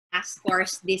last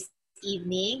course this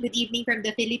evening. Good evening from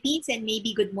the Philippines and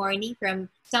maybe good morning from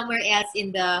somewhere else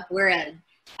in the world.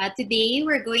 Today,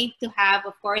 we're going to have,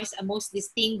 of course, a most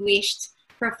distinguished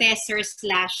professor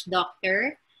slash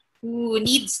doctor who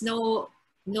needs no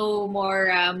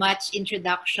more much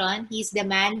introduction. He's the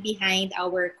man behind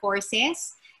our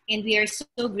courses, and we are so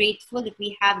grateful that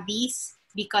we have these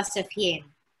because of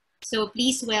him. So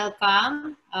please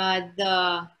welcome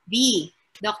the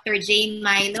Dr.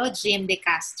 Jeimylo de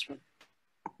Castro.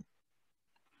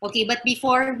 Okay, but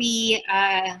before we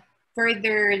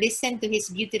further listen to his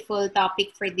beautiful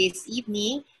topic for this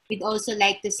evening, we'd also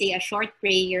like to say a short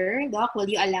prayer. Doc, will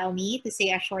you allow me to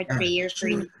say a short prayer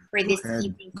sure. for this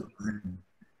evening?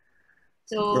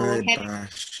 So,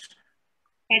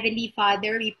 Heavenly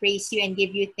Father, we praise you and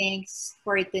give you thanks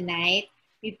for tonight.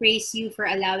 We praise you for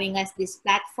allowing us this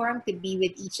platform to be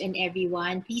with each and every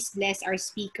one. Please bless our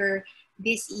speaker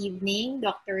this evening,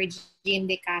 Dr. Jeimylo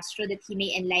de Castro, that he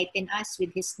may enlighten us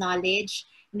with his knowledge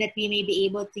and that we may be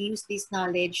able to use this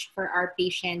knowledge for our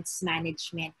patients'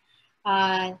 management.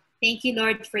 Thank you,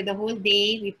 Lord, for the whole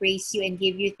day. We praise you and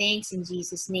give you thanks in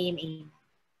Jesus' name. Amen.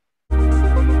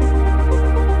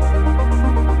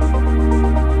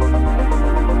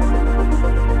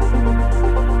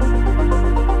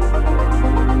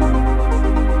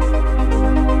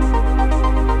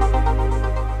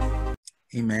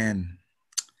 Amen.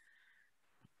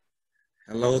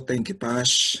 Hello, thank you,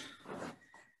 Pash.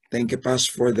 Thank you, Pash,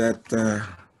 for that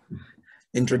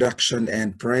introduction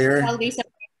and prayer.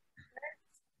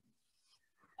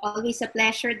 Always a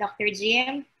pleasure, Dr.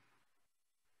 Jim.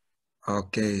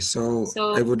 Okay, so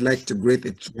I would like to greet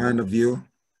each one of you.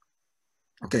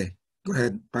 Okay, go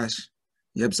ahead, Pash.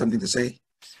 You have something to say?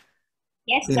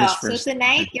 Yes, Doc. So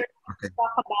tonight you're going to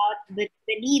talk about the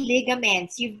knee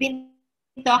ligaments. You've been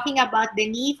talking about the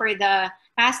knee for the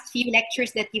past few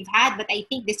lectures that you've had, but I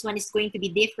think this one is going to be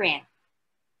different.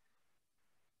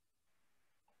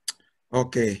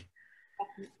 Okay.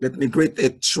 Let me greet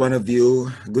each one of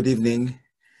you. Good evening.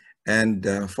 And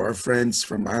for our friends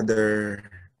from other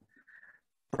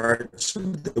parts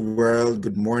of the world,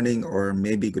 good morning or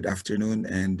maybe good afternoon,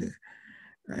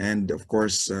 and of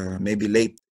course, maybe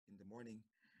late in the morning.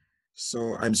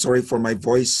 So I'm sorry for my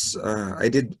voice. I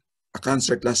did a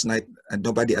concert last night and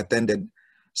nobody attended,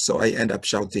 so I end up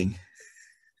shouting.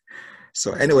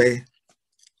 So anyway,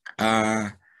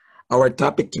 our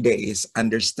topic today is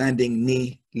understanding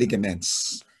knee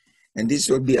ligaments. And this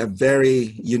will be a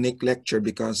very unique lecture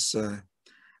because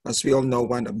as we all know,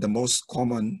 one of the most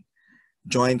common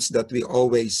joints that we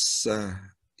always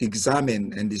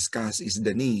examine and discuss is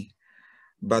the knee.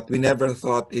 But we never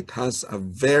thought it has a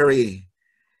very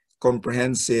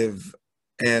comprehensive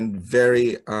and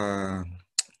very, I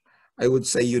would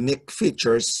say, unique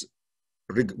features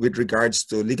with regards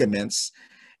to ligaments.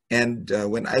 And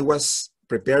when I was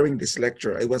preparing this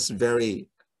lecture, I was very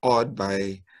awed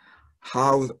by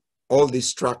how all these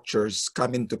structures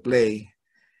come into play.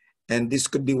 And this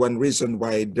could be one reason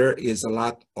why there is a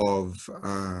lot of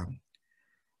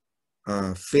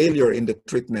failure in the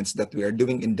treatments that we are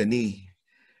doing in the knee,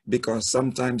 because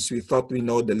sometimes we thought we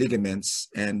know the ligaments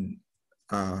and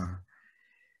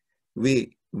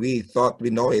we thought we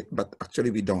know it, but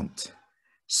actually we don't.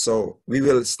 So we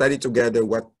will study together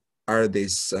what are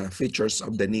these features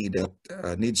of the knee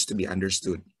that needs to be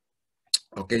understood.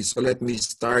 Okay, so let me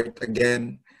start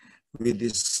again with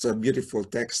this beautiful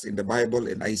text in the Bible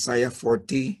in Isaiah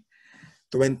 40,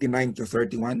 29 to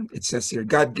 31. It says here,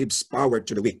 God gives power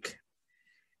to the weak,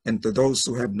 and to those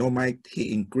who have no might,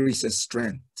 he increases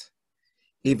strength.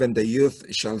 Even the youth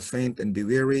shall faint and be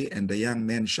weary, and the young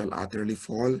men shall utterly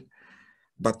fall.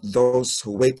 But those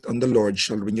who wait on the Lord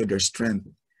shall renew their strength.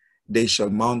 They shall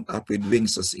mount up with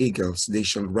wings as eagles. They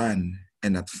shall run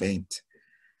and not faint.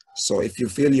 So if you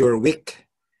feel you're weak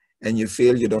and you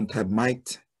feel you don't have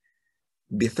might,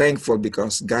 be thankful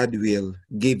because God will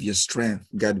give you strength.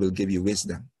 God will give you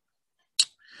wisdom.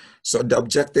 So the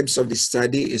objectives of this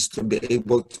study is to be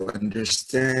able to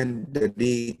understand the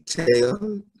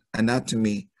detailed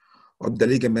anatomy of the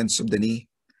ligaments of the knee,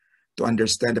 to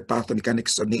understand the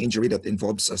pathomechanics of knee injury that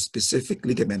involves a specific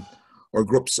ligament or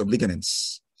groups of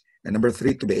ligaments. And number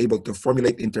 3, to be able to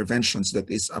formulate interventions that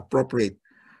is appropriate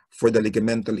for the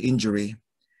ligamental injury.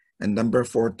 And number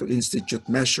 4, to institute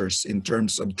measures in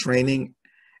terms of training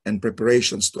and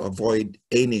preparations to avoid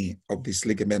any of this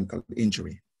ligamental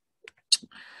injury.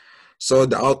 So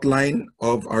the outline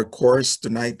of our course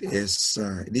tonight is,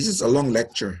 this is a long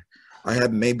lecture. I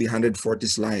have maybe 140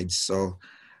 slides. So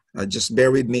just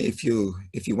bear with me. If you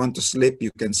want to sleep,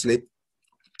 you can sleep.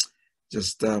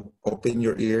 Just open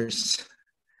your ears.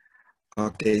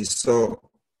 Okay, so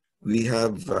We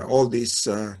have all these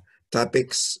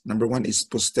topics. Number one is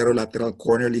posterolateral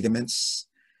corner ligaments,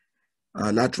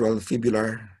 lateral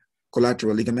fibular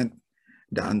collateral ligament,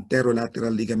 the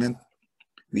anterolateral ligament.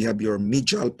 We have your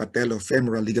medial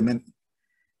patellofemoral ligament.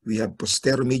 We have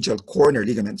posteromedial corner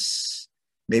ligaments.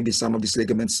 Maybe some of these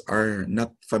ligaments are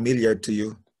not familiar to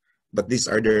you, but these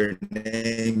are their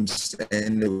names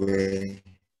anyway.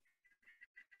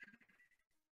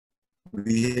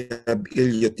 We have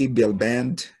iliotibial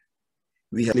band.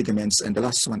 We have ligaments, and the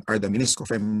last one are the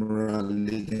meniscofemoral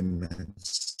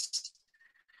ligaments.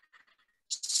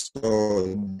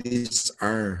 So these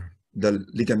are the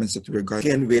ligaments that we're going to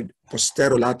begin with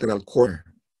posterolateral corner.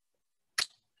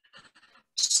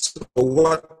 So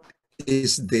what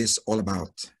is this all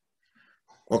about?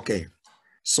 Okay,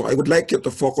 so I would like you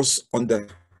to focus on the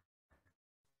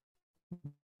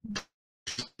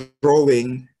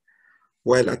drawing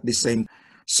while at the same.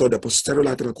 So the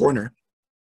posterolateral corner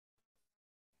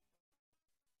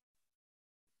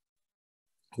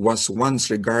was once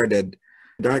regarded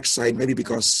dark side, maybe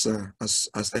because as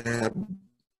I have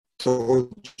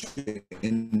told you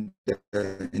in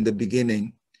the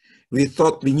beginning, we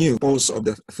thought we knew most of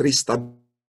the three stabilizers.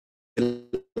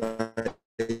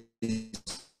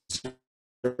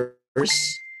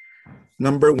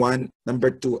 Number one,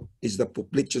 number two is the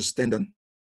popliteus tendon.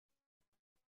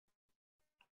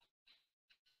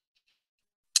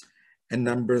 And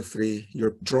number three,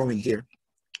 you're drawing here.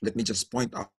 Let me just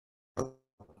point out.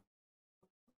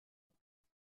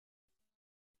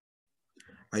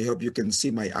 I hope you can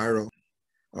see my arrow.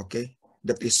 Okay,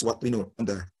 that is what we know on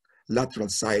the lateral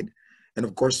side. And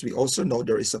of course, we also know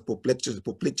there is a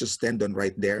popliteus tendon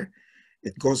right there.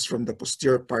 It goes from the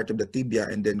posterior part of the tibia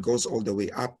and then goes all the way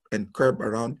up and curve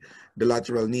around the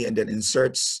lateral knee and then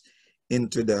inserts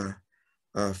into the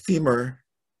femur.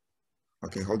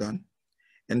 Okay, hold on.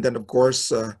 And then of course,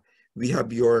 we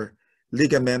have your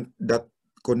ligament that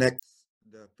connects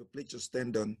the popliteus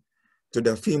tendon to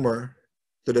the femur,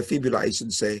 to the fibula, I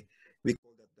should say. We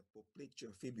call that the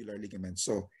popliteofibular ligament.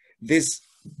 So these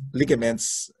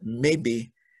ligaments may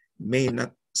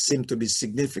not seem to be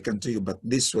significant to you, but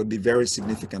this will be very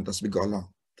significant as we go along.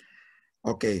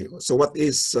 Okay, so what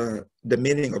is the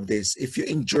meaning of this? If you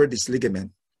injure this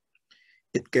ligament,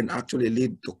 it can actually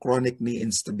lead to chronic knee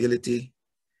instability.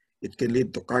 It can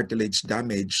lead to cartilage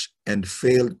damage and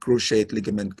failed cruciate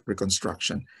ligament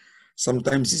reconstruction.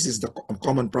 Sometimes this is the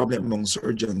common problem among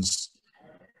surgeons.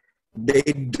 They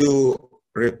do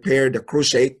repair the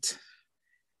cruciate,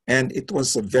 and it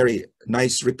was a very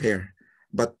nice repair,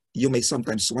 but you may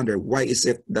sometimes wonder, why is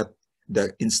it that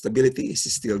the instability is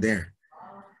still there?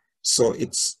 So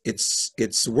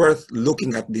it's worth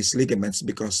looking at these ligaments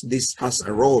because this has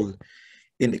a role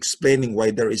in explaining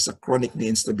why there is a chronic knee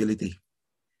instability.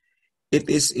 It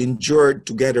is injured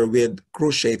together with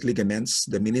cruciate ligaments,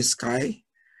 the menisci,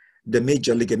 the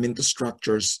medial ligamentous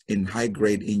structures in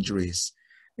high-grade injuries.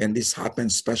 And this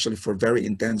happens especially for very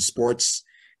intense sports,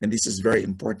 and this is very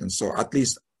important. So at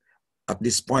least at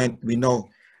this point, we know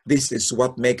this is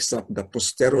what makes up the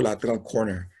posterolateral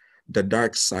corner, the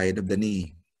dark side of the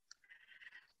knee.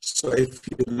 So if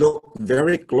you look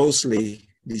very closely,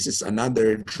 this is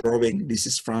another drawing. This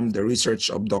is from the research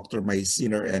of Dr.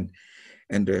 Meissner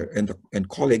and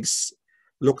colleagues.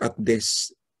 Look at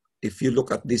this. If you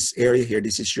look at this area here,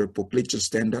 this is your popliteus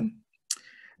tendon.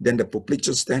 Then the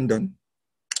popliteus tendon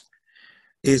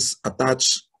is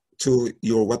attached to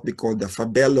your what we call the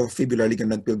fibellofibular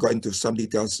ligament. We'll go into some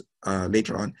details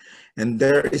later on. And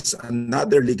there is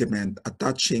another ligament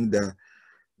attaching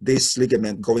this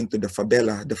ligament going to the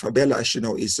fibella. The fibella, as you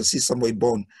know, is a sesamoid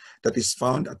bone that is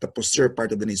found at the posterior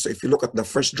part of the knee. So if you look at the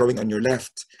first drawing on your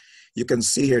left, you can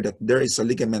see here that there is a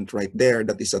ligament right there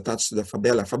that is attached to the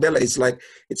fibella. Fibella is like,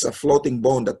 it's a floating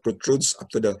bone that protrudes up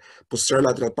to the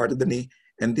posterolateral part of the knee,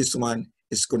 and this one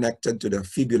is connected to the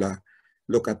fibula.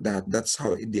 Look at that. That's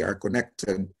how they are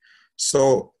connected.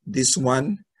 So this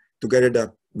one,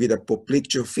 together with a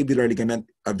popliteofibular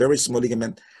ligament, a very small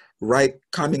ligament, right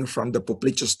coming from the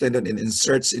popliteus tendon and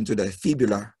inserts into the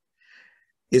fibula,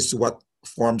 is what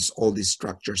forms all these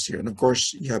structures here. And of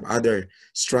course, you have other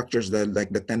structures that, like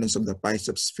the tendons of the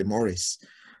biceps femoris.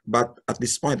 But at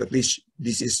this point, at least,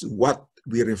 this is what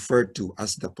we refer to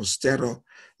as the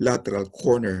posterolateral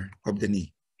corner of the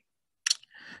knee.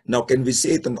 Now, can we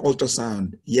see it on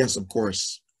ultrasound? Yes, of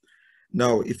course.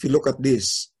 Now, if you look at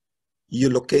this, you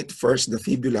locate first the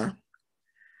fibula,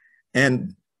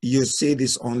 and you see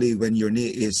this only when your knee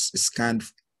is scanned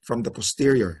from the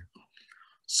posterior.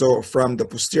 So from the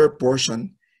posterior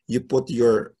portion, you put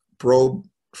your probe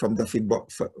from the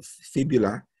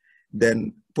fibula,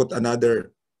 then put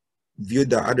another, view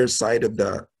the other side of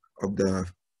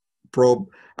probe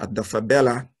at the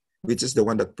fibula, which is the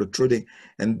one that protruding,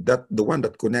 and that the one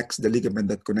that connects the ligament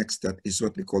that connects that is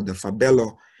what we call the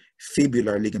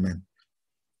fibulofibular ligament.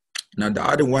 Now the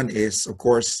other one is, of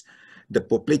course, the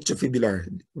popliteofibular.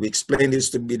 We explain this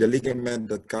to be the ligament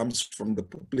that comes from the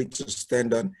popliteus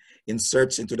tendon,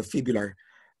 inserts into the fibular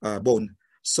bone.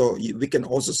 So we can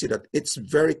also see that it's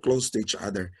very close to each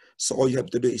other. So all you have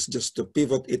to do is just to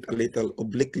pivot it a little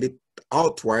obliquely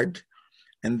outward,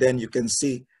 and then you can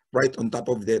see right on top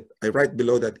of that, right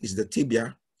below that is the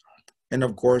tibia. And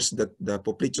of course, the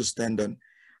popliteus tendon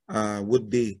would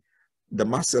be the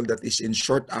muscle that is in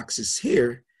short axis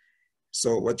here.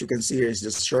 So what you can see here is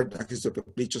the short axis of the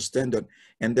popliteus tendon,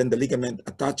 and then the ligament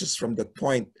attaches from that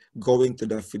point going to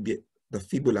the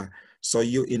fibula. So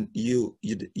you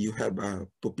have a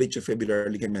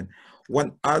popliteofibular ligament.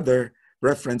 One other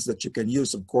reference that you can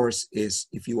use, of course, is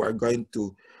if you are going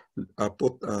to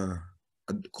put a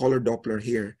color Doppler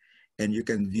here, and you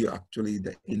can view actually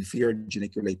the inferior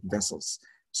geniculate vessels.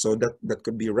 So that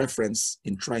could be a reference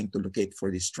in trying to locate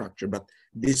for this structure, but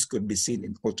this could be seen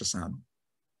in ultrasound.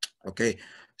 Okay,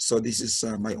 so this is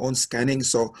my own scanning.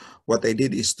 So what I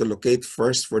did is to locate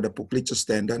first for the popliteus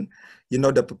tendon. You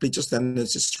know, the popliteus tendon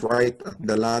is right at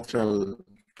the lateral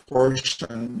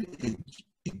portion.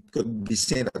 It could be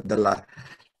seen at the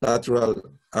lateral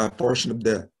portion of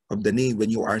the knee when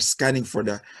you are scanning for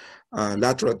the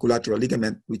lateral collateral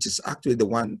ligament, which is actually the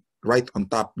one right on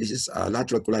top. This is a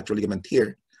lateral collateral ligament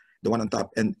here, the one on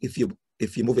top. And if you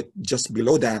move it just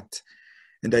below that,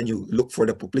 and then you look for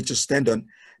the popliteus tendon,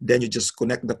 then you just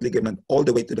connect that ligament all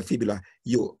the way to the fibula,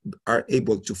 you are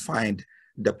able to find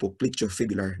the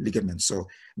popliteofibular ligament. So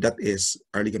that is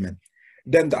our ligament.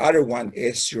 Then the other one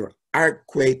is your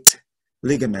arcuate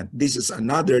ligament. This is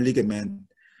another ligament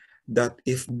that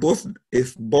if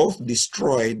both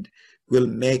destroyed, will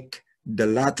make the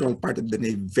lateral part of the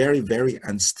knee very, very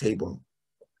unstable.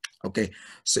 Okay,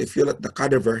 so if you look at the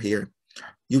cadaver here,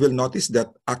 you will notice that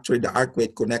actually the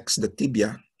arcuate connects the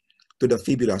tibia to the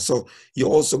fibula. So you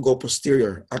also go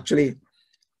posterior. Actually,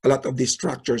 a lot of these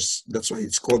structures, that's why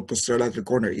it's called posterior lateral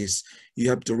corner, is you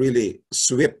have to really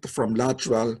sweep from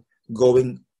lateral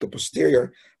going to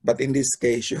posterior. But in this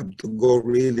case, you have to go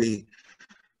really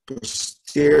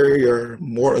posterior,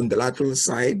 more on the lateral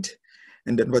side.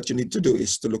 And then what you need to do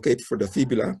is to locate for the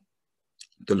fibula,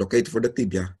 to locate for the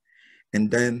tibia.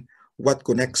 And then what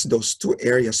connects those two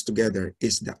areas together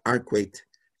is the arcuate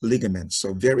ligament.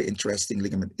 So very interesting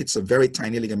ligament. It's a very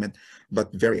tiny ligament,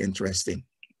 but very interesting.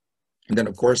 And then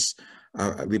of course,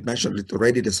 we've mentioned it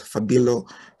already, this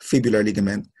fibulofibular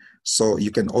ligament. So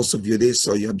you can also view this.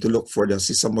 So you have to look for the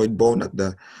sesamoid bone at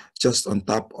just on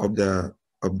top of the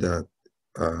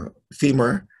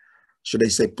femur, should I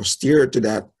say posterior to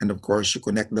that, and of course you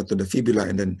connect that to the fibula,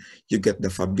 and then you get the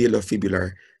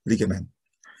fibulofibular ligament.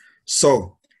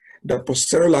 So the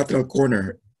posterolateral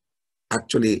corner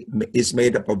actually is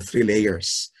made up of 3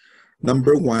 layers.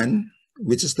 Number 1,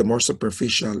 which is the more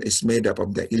superficial, is made up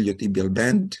of the iliotibial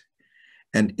band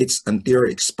and its anterior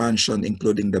expansion,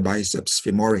 including the biceps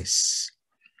femoris.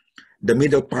 The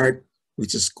middle part,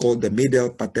 which is called the middle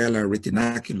patellar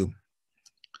retinaculum,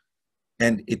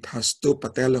 and it has 2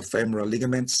 patellofemoral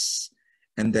ligaments,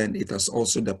 and then it has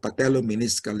also the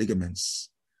patellomeniscal ligaments.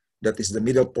 That is the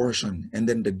middle portion. And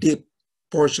then the deep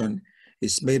portion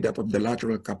is made up of the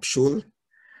lateral capsule,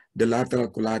 the lateral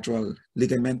collateral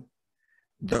ligament,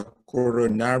 the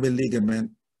coronary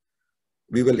ligament.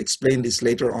 We will explain this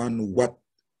later on, what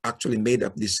actually made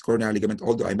up this coronary ligament,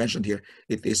 although I mentioned here,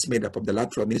 it is made up of the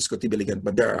lateral meniscotibial ligament,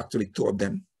 but there are actually 2 of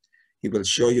them. He will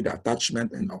show you the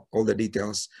attachment and all the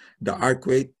details. The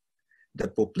arcuate, the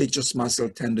popliteus muscle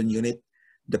tendon unit,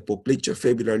 the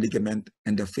popliteofibular ligament,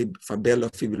 and the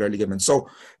fibulofibular ligament. So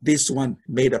this one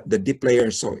made up the deep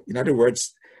layer. So in other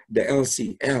words, the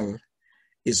LCL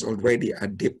is already a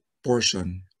deep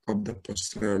portion of the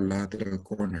posterolateral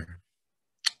corner.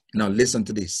 Now listen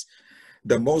to this.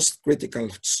 The most critical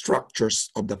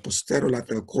structures of the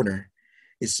posterolateral corner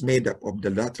is made up of the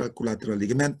lateral collateral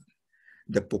ligament,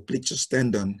 the popliteus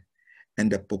tendon,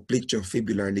 and the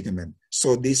popliteofibular ligament.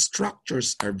 So these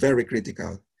structures are very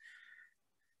critical.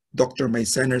 Dr.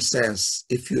 Meisner says,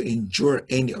 if you injure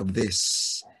any of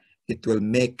this, it will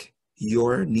make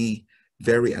your knee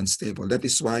very unstable. That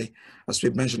is why, as we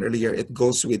mentioned earlier, it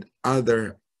goes with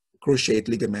other cruciate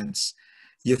ligaments.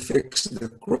 You fix the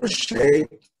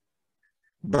cruciate,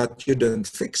 but you don't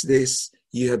fix this,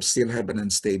 you still have an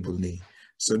unstable knee.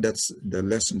 So that's the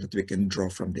lesson that we can draw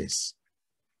from this.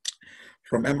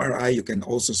 From MRI, you can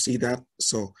also see that.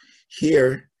 So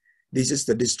here, this is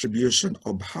the distribution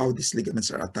of how these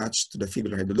ligaments are attached to the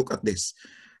fibular head. Look at this.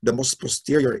 The most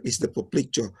posterior is the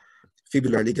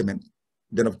popliteofibular ligament.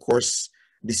 Then, of course,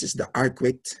 this is the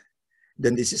arcuate.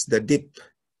 Then this is the dip,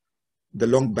 the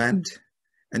long band.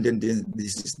 And then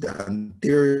this is the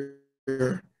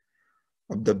anterior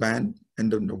of the band.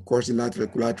 And then, of course, the lateral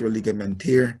collateral ligament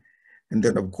here. And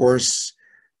then, of course,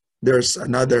 there's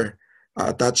another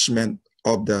attachment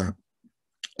of the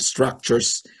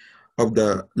structures of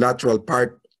the lateral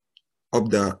part of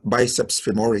the biceps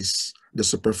femoris, the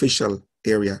superficial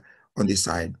area on this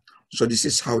side. So this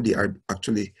is how they are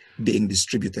actually being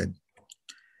distributed.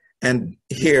 And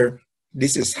here,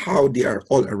 this is how they are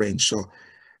all arranged. So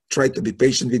try to be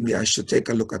patient with me. I should take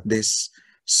a look at this.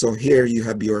 So here you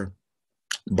have your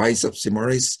biceps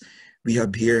femoris. We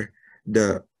have here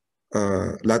the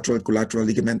lateral collateral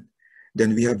ligament.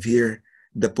 Then we have here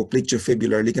the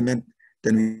popliteofibular ligament.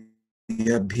 Then we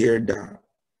have here the,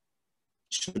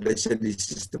 should I say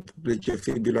this is the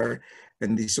popliteofibular,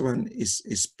 and this one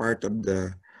is part of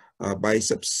the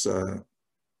biceps,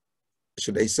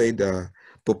 should I say the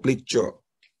popliteo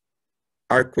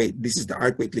arcuate. This is the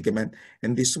arcuate ligament,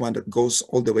 and this one that goes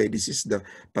all the way, this is the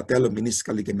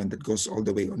patellomeniscal ligament that goes all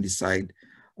the way on the side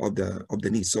of the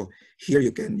knee. So here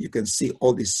you can see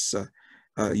all these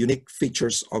unique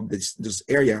features of this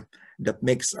area that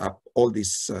makes up all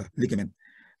this ligament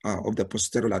of the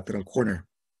posterolateral corner.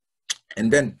 And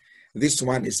then this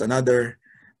one is another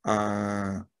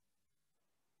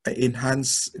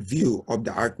enhanced view of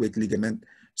the arcuate ligament.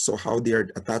 So how they are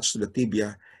attached to the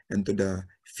tibia and to the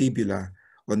fibula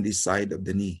on this side of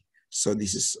the knee. So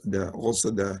this is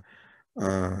also the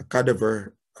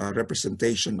cadaver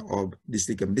representation of this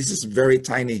ligament. This is very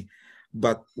tiny,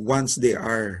 but once they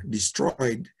are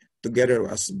destroyed together,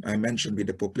 as I mentioned, with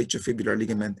the popliteofibular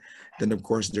ligament, then of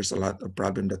course there's a lot of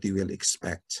problem that you will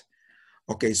expect.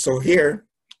 Okay, so here,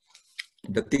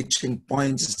 the teaching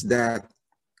points is that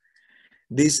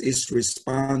this is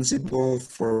responsible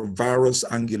for varus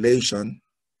angulation.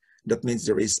 That means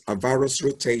there is a varus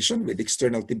rotation with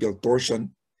external tibial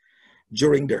torsion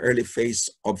during the early phase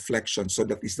of flexion. So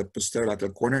that is the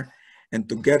posterolateral corner. And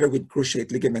together with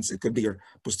cruciate ligaments, it could be your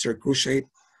posterior cruciate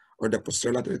or the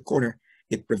posterolateral corner.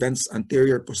 It prevents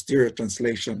anterior-posterior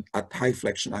translation at high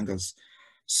flexion angles.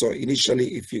 So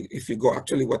initially, if you go,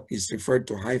 actually what is referred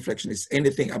to high flexion is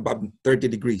anything above 30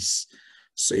 degrees.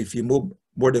 So if you move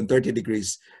more than 30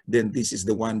 degrees, then this is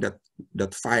the one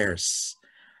that fires.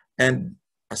 And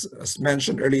as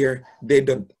mentioned earlier, they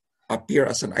don't appear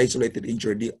as an isolated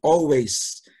injury. They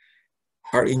always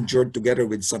are injured together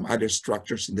with some other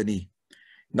structures in the knee.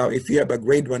 Now, if you have a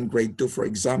grade 1, grade 2, for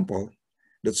example,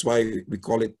 that's why we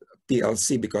call it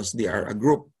PLC, because they are a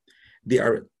group. They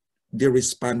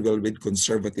respond well with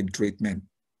conservative treatment.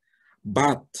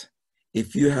 But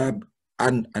if you have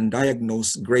an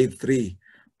undiagnosed grade 3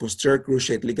 posterior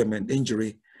cruciate ligament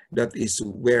injury, that is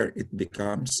where it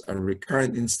becomes a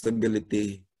recurrent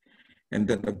instability. And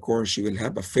then, of course, you will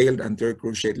have a failed anterior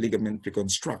cruciate ligament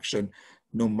reconstruction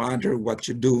no matter what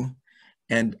you do,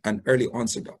 and an early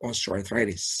onset of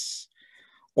osteoarthritis.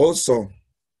 Also,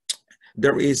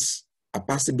 there is a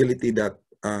possibility that,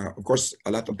 of course,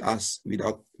 a lot of us,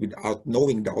 without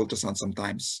knowing the ultrasound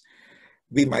sometimes,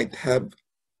 we might have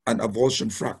an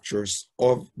avulsion fractures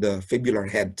of the fibular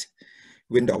head.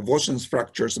 When the avulsion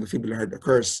fractures of the fibular head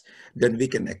occurs, then we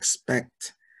can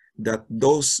expect that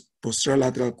those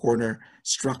posterolateral corner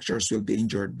structures will be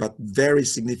injured, but very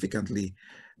significantly,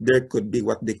 there could be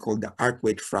what they call the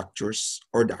arcuate fractures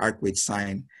or the arcuate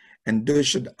sign, and those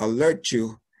should alert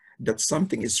you that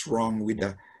something is wrong with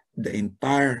the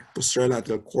entire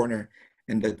posterolateral corner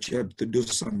and that you have to do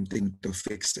something to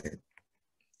fix it.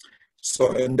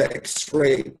 So in the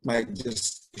X-ray, it might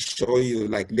just show you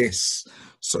like this.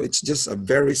 So it's just a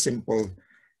very simple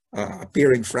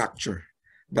appearing fracture.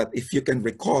 But if you can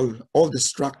recall all the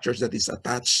structures that is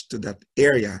attached to that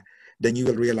area, then you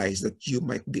will realize that you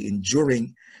might be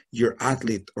injuring your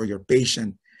athlete or your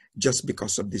patient just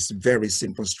because of this very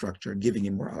simple structure, giving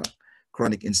him more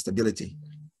chronic instability.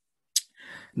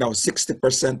 Now,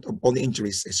 60% of all the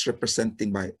injuries is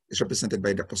represented by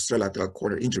the posterolateral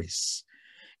corner injuries.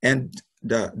 And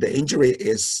the injury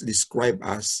is described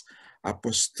as a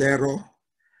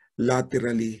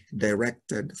posterolaterally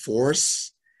directed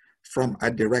force from a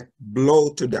direct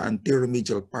blow to the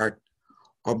anteromedial part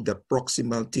of the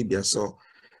proximal tibia. So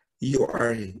you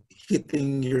are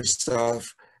hitting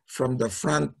yourself from the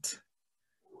front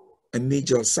and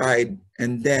medial side,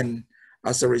 and then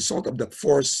as a result of that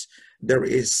force,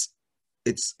 it's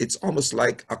almost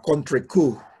like a contre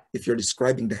coup. If you're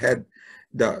describing the head,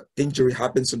 the injury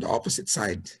happens on the opposite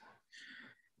side.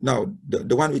 Now,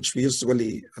 the one which we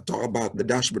usually talk about, the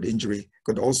dashboard injury,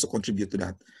 could also contribute to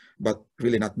that. but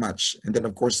really not much. And then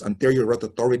of course, anterior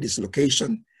rotatory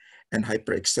dislocation and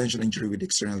hyperextension injury with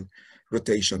external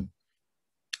rotation.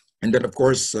 And then of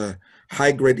course,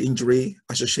 high-grade injury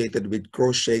associated with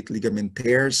cruciate ligament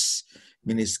tears,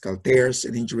 meniscal tears,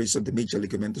 and injuries of the medial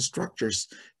ligamentous structures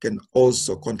can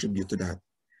also contribute to that.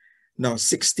 Now,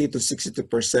 60 to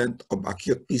 62% of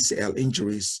acute PCL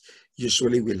injuries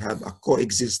usually will have a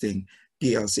coexisting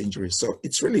PLC injury. So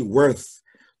it's really worth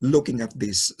looking at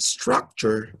this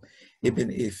structure, even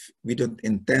if we don't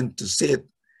intend to see it,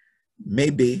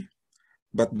 maybe,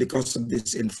 but because of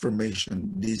this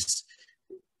information, this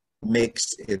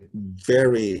makes it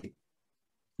very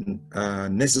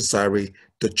necessary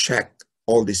to check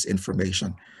all this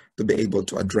information to be able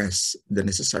to address the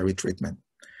necessary treatment.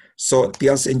 So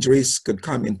PLC injuries could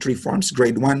come in 3 forms: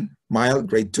 grade 1, mild;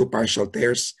 grade 2, partial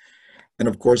tears; and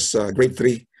of course, grade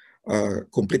 3,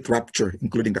 complete rupture,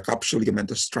 including the capsule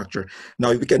ligamentous structure.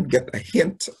 Now, we can get a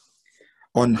hint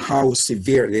on how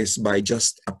severe it is by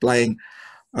just applying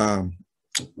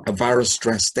a virus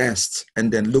stress test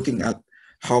and then looking at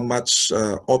how much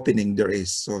opening there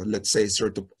is. So let's say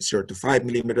 0 to 5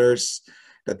 millimeters,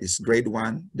 that is grade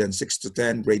 1, then 6 to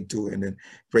 10, grade 2, and then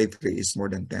grade 3 is more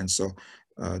than 10. So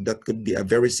that could be a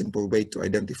very simple way to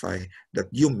identify that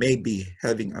you may be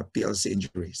having a PLC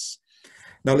injuries.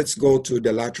 Now let's go to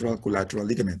the lateral collateral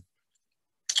ligament.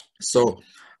 So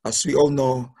as we all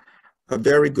know, a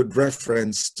very good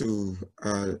reference to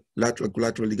lateral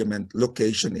collateral ligament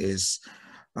location is,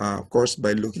 of course,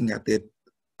 by looking at it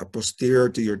posterior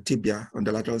to your tibia on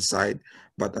the lateral side,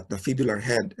 but at the fibular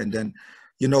head. And then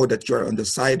you know that you're on the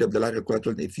side of the lateral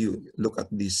collateral if you look at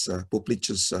this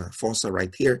popliteus fossa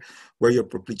right here, where your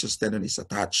popliteus tendon is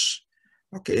attached.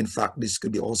 Okay, in fact, this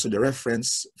could be also the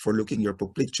reference for looking your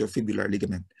popliteofibular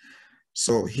ligament.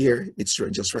 So here, it's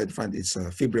just right in front. It's a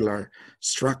fibrillar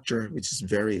structure, which is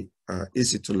very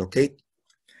easy to locate.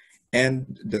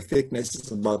 And the thickness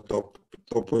is about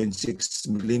 2.6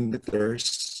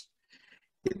 millimeters.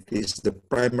 It is the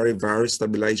primary varus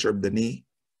stabilizer of the knee,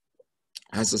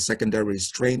 has a secondary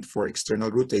restraint for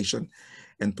external rotation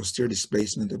and posterior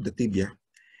displacement of the tibia.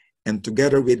 And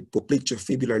together with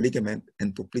popliteofibular ligament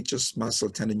and popliteus muscle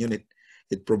tendon unit,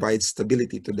 it provides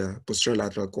stability to the posterior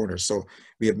lateral corner. So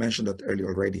we have mentioned that earlier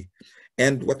already.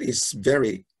 And what is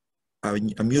very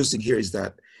amusing here is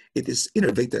that it is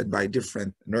innervated by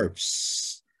different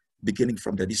nerves, beginning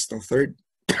from the distal third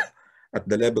at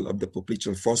the level of the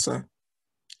popliteal fossa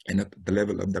and at the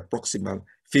level of the proximal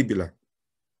fibula.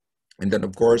 And then,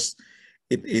 of course,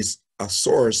 it is a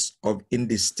source of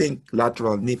indistinct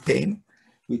lateral knee pain,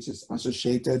 which is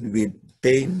associated with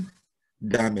pain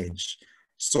damage.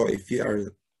 So if you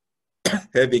are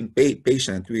having a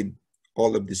patient with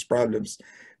all of these problems,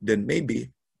 then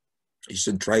maybe you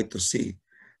should try to see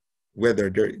whether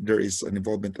there is an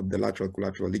involvement of the lateral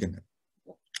collateral ligament.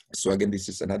 So again, this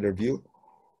is another view,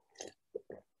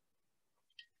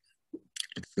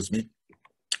 excuse me,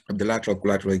 of the lateral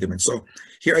collateral ligament. So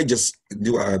here I just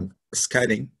do a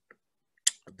scanning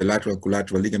of the lateral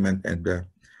collateral ligament and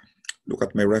look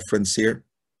at my reference here.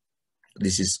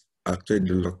 This is actually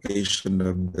the location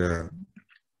of the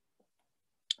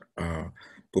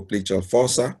popliteal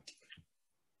fossa.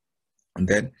 And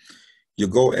then you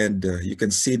go and you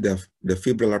can see the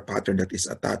fibrillar pattern that is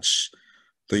attached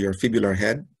to your fibular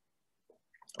head.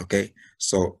 Okay,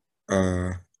 so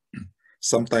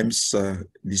sometimes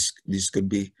this could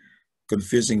be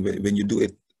confusing when you do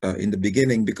it in the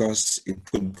beginning, because it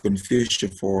could confuse you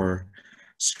for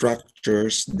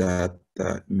structures that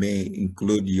may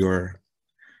include your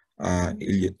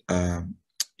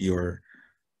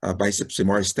biceps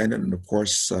femoris tendon, and of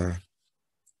course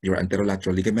your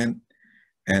anterolateral ligament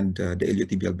and the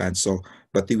iliotibial band. So,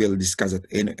 but we will discuss it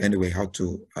anyway, how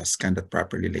to scan that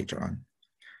properly later on.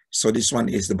 So this one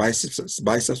is the biceps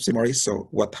femoris. So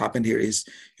what happened here is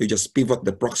you just pivot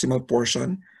the proximal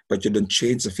portion, but you don't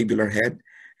change the fibular head,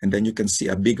 and then you can see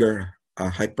a bigger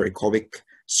hyperechoic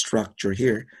structure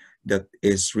here that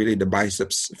is really the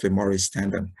biceps femoris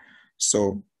tendon.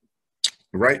 So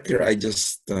right here, I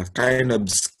just kind of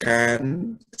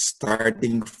scan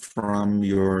starting from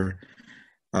your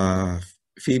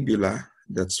fibula,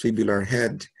 that's fibular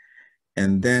head,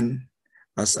 and then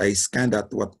as I scan that,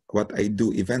 what I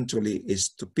do eventually is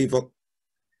to pivot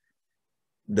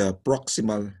the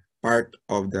proximal part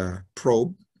of the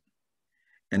probe,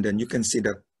 and then you can see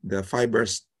that the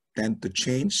fibers tend to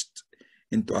change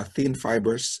into a thin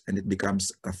fibers, and it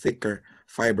becomes a thicker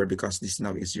fiber because this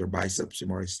now is your biceps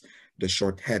femoris, the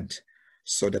short head.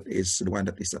 So that is the one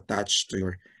that is attached to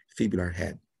your fibular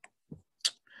head.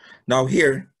 Now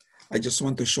here, I just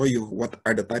want to show you what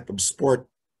are the type of sport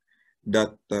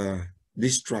that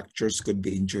these structures could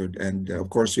be injured. And of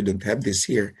course, we don't have this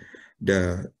here,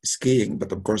 the skiing,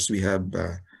 but of course we have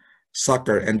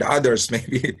soccer and the others,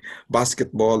 maybe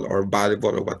basketball or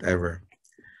volleyball or whatever.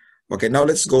 Okay, now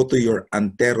let's go to your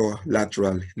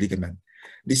anterolateral ligament.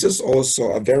 This is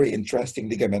also a very interesting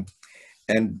ligament.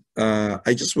 And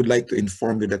I just would like to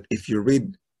inform you that if you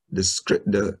read the script,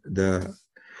 the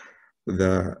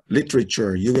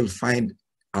literature, you will find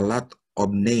a lot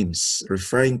of names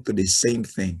referring to the same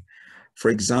thing. For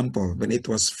example, when it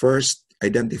was first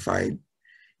identified,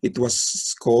 it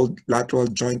was called lateral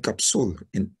joint capsule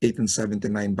in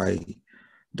 1879 by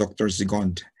Dr.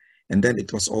 Zigond. And then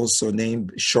it was also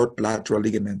named short lateral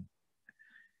ligament.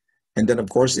 And then, of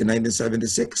course, in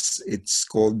 1976, it's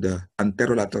called the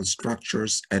anterolateral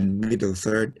structures and middle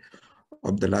third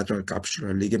of the lateral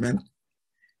capsular ligament.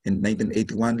 In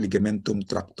 1981, ligamentum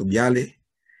tractobiale.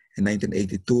 In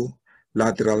 1982,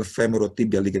 lateral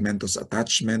femorotibial ligamentous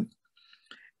attachment.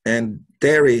 And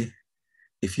Terry,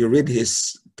 if you read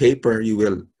his paper, you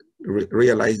will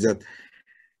realize that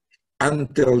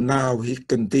until now, he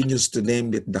continues to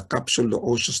name it the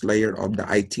capsulo-osseous layer of the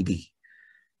ITB.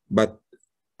 But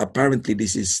apparently,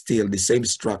 this is still the same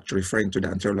structure referring to the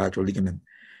anterolateral ligament.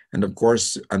 And of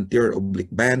course, anterior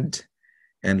oblique band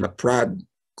and Laprade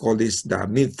call this the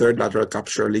mid-third lateral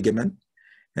capsular ligament.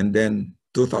 And then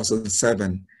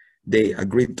 2007, they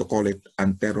agreed to call it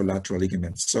anterolateral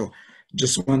ligament. So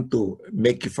just want to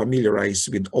make you familiarize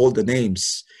with all the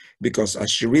names, because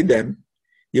as you read them,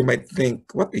 you might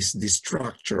think, what is this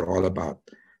structure all about?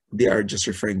 They are just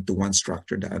referring to one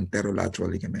structure, the anterolateral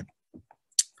ligament.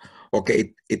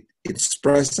 Okay, it's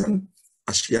present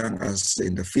as young as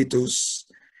in the fetus,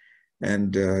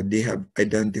 and they have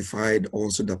identified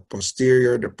also the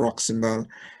posterior, the proximal,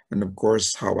 and of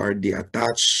course, how are they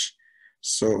attached.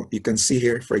 So you can see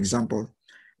here, for example,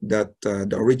 that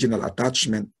the original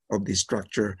attachment of the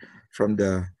structure from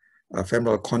the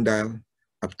femoral condyle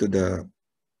up to the,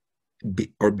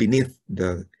 or beneath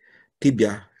the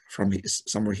tibia from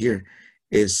somewhere here,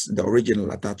 is the original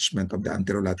attachment of the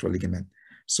anterolateral ligament.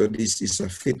 So this is a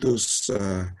fetus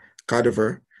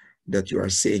cadaver that you are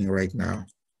seeing right now.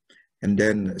 And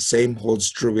then same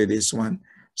holds true with this one.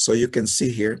 So you can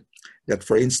see here that,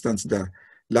 for instance, the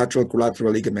lateral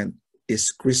collateral ligament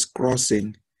is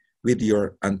crisscrossing with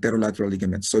your anterolateral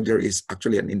ligament. So there is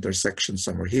actually an intersection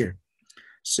somewhere here.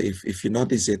 So if you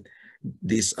notice it,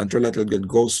 this anterolateral ligament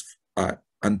goes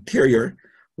anterior,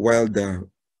 while the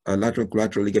lateral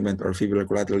collateral ligament or fibular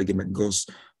collateral ligament goes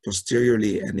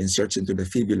posteriorly and inserts into the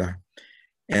fibula.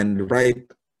 And right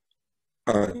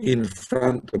in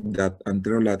front of that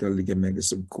anterolateral ligament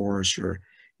is, of course, your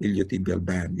iliotibial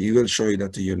band. We will show you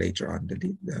that to you later on,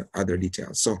 the other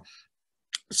details.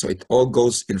 So it all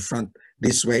goes in front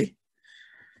this way.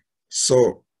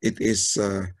 So it is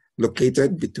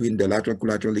located between the lateral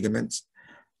collateral ligaments.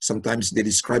 Sometimes they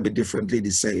describe it differently. They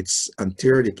say it's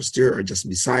anterior, the posterior, or just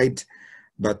beside,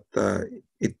 but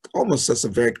it almost has a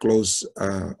very close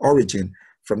origin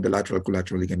from the lateral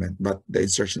collateral ligament, but the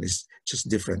insertion is just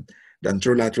different. The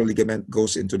anterolateral ligament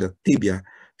goes into the tibia,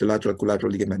 the lateral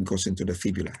collateral ligament goes into the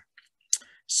fibula.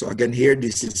 So again here,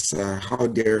 this is how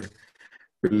they're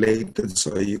related.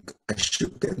 So as you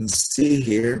can see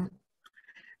here,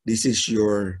 this is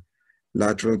your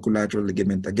lateral collateral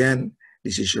ligament again.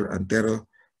 This is your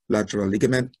anterolateral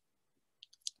ligament.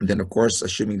 And then, of course,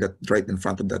 assuming that right in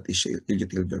front of that is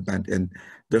iliotibial band. And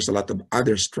there's a lot of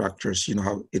other structures, you know,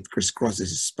 how it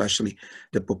crisscrosses, especially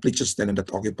the popliteus tendon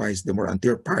that occupies the more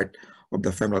anterior part of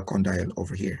the femoral condyle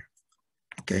over here.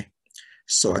 Okay.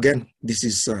 So again, this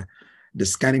is the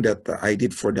scanning that I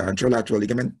did for the anterolateral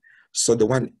ligament. So the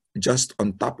one just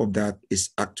on top of that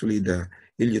is actually the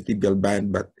iliotibial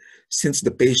band. But since the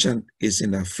patient is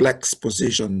in a flex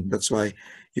position, that's why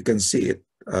you can see it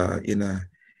in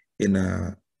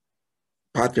a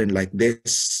pattern like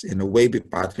this, in a wavy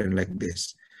pattern like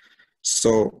this.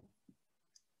 So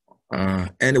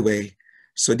anyway,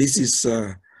 so this is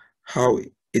how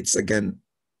it's again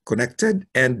connected.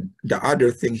 And the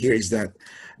other thing here is that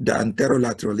the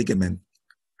anterolateral ligament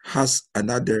has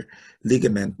another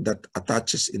ligament that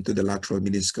attaches into the lateral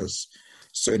meniscus.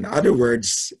 So in other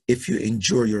words, if you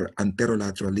injure your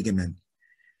anterolateral ligament,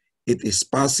 it is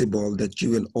possible that you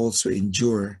will also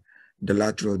injure the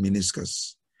lateral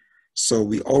meniscus. So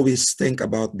we always think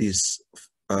about this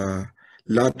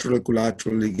lateral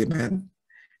collateral ligament,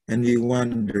 and we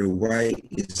wonder, why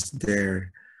is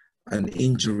there an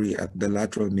injury at the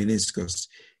lateral meniscus?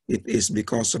 It is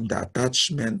because of the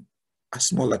attachment, a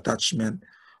small attachment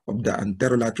of the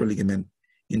anterolateral ligament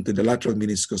into the lateral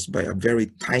meniscus by a very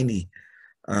tiny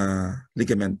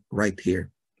ligament right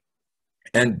here.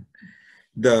 And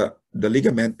the the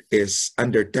ligament is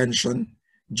under tension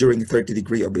during 30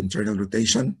 degrees of internal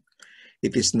rotation.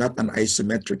 It is not an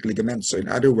isometric ligament. So in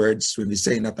other words, when we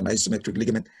say not an isometric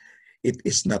ligament, it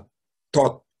is not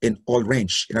taut in all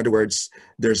range. In other words,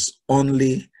 there's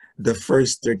only the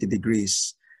first 30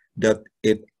 degrees that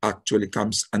it actually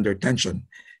comes under tension.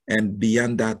 And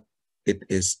beyond that, it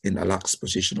is in a lax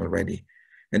position already.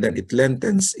 And then it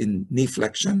lengthens in knee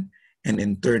flexion and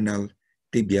internal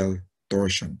tibial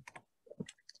torsion.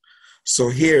 So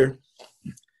here,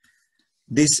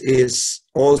 this is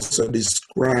also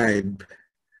described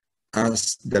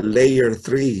as the layer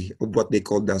 3 of what they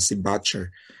call the Sibacher.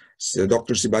 So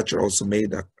Dr. Sibacher also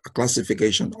made a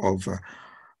classification of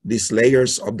these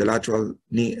layers of the lateral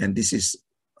knee, and this is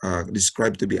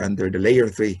described to be under the layer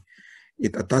 3.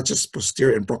 It attaches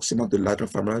posterior and proximal to the lateral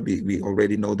femora. We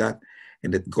already know that,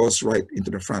 and it goes right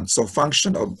into the front. So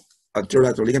function of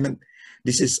anterolateral ligament,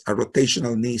 this is a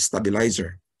rotational knee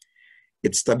stabilizer.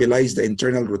 It stabilizes the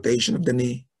internal rotation of the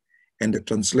knee and the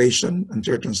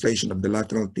anterior translation of the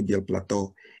lateral tibial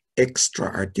plateau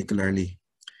extra-articularly.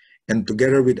 And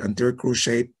together with anterior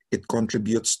cruciate, it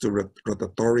contributes to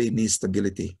rotatory knee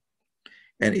stability.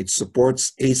 And it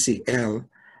supports ACL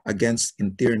against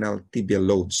internal tibial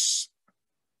loads.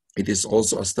 It is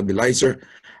also a stabilizer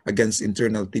against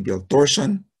internal tibial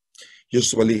torsion,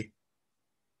 usually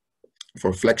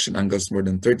for flexion angles more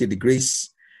than 30 degrees,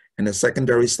 and a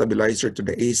secondary stabilizer to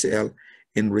the ACL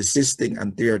in resisting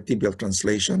anterior tibial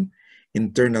translation,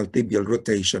 internal tibial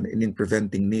rotation, and in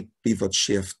preventing knee pivot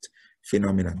shift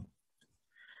phenomenon.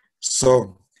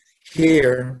 So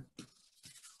here,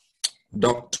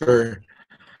 Dr.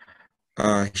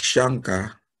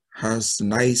 Shanka has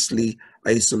nicely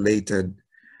isolated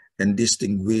and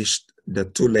distinguished the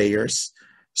two layers.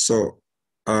 So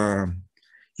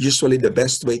usually the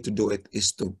best way to do it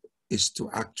is to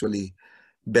actually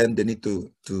bend the knee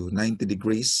to 90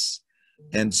 degrees.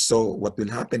 And so what will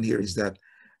happen here is that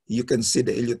you can see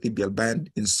the iliotibial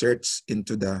band inserts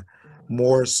into the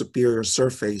more superior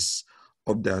surface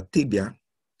of the tibia,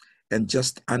 and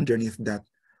just underneath that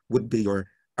would be your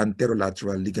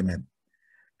anterolateral ligament.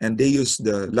 And they use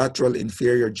the lateral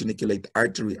inferior geniculate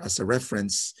artery as a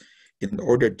reference in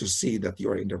order to see that you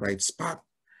are in the right spot.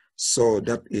 So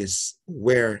that is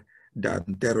where the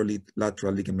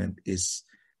anterolateral ligament is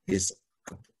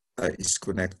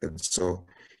connected. So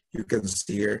you can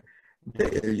see here the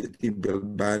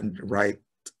iliotibial band right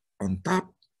on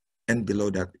top, and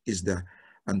below that is the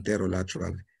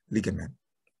anterolateral ligament.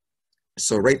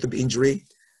 So rate of injury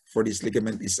for this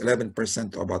ligament is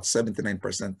 11% to about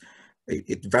 79%.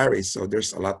 It varies, so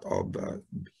there's a lot of,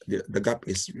 the gap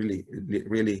is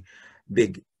really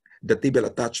big. The tibial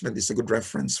attachment is a good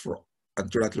reference for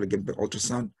anterolateral ligament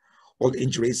ultrasound. All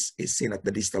injuries is seen at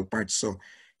the distal part, so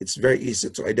it's very easy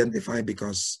to identify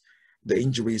because the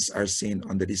injuries are seen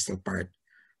on the distal part.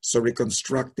 So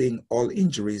reconstructing all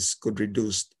injuries could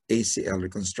reduce ACL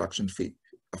reconstruction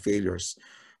failures.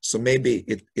 So maybe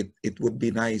it would be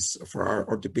nice for our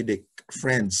orthopedic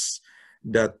friends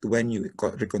that when you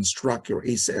reconstruct your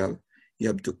ACL, you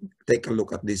have to take a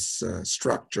look at this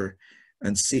structure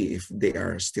and see if they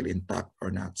are still intact or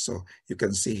not. So you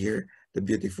can see here the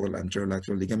beautiful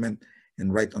anterolateral ligament,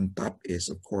 and right on top is,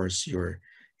 of course, your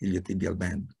iliotibial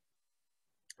band.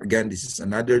 Again, this is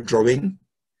another drawing,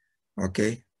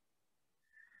 okay?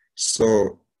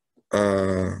 So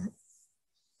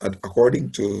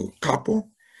according to Capo,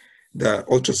 the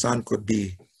ultrasound could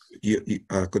be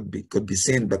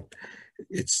seen, but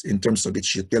it's in terms of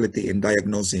its utility in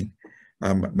diagnosing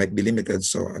might be limited.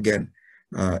 So again,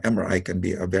 MRI can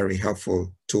be a very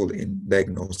helpful tool in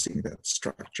diagnosing that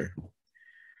structure.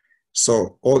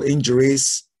 So all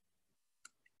injuries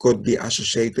could be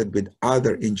associated with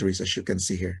other injuries, as you can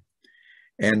see here.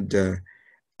 And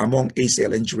among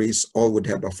ACL injuries, all would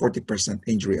have a 40%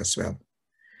 injury as well.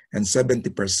 And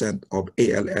 70% of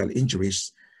ALL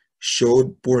injuries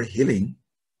showed poor healing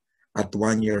at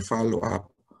 1 year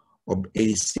follow-up of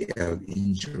ACL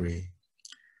injury.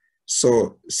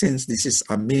 So since this is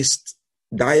a missed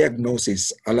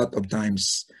diagnosis a lot of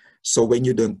times, so when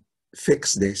you don't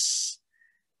fix this,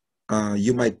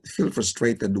 you might feel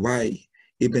frustrated why,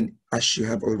 even as you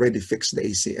have already fixed the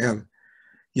ACL,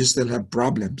 you still have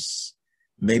problems.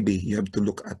 Maybe you have to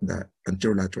look at the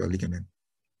anterolateral ligament.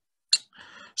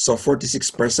 So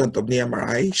 46% of knee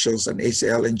MRI shows an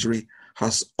ACL injury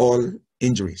has all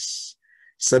injuries.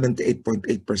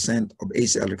 78.8% of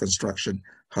ACL reconstruction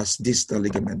has distal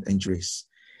ligament injuries.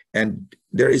 And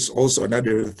there is also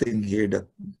another thing here that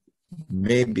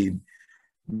maybe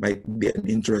might be an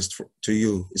interest to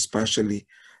you, especially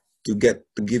to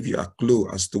give you a clue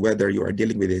as to whether you are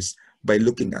dealing with this by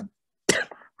looking at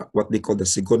what they call the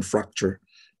second fracture,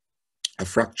 a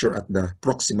fracture at the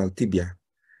proximal tibia,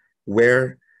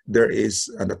 where there is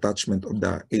an attachment of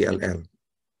the ALL.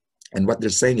 And what they're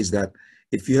saying is that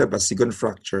if you have a second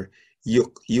fracture,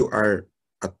 you are,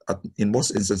 in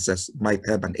most instances, might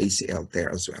have an ACL tear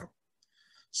as well.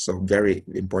 So very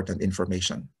important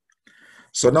information.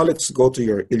 So now let's go to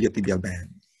your iliotibial band.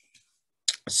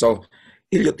 So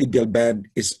iliotibial band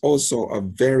is also a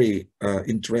very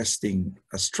interesting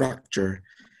structure,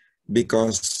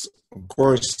 because of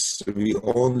course we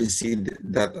only see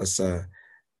that as a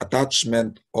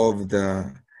attachment of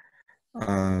the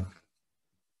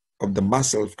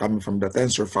muscle coming from the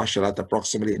tensor fascia lata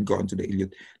proximally and go into the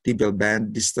iliotibial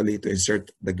band distally to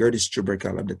insert the Gerdy's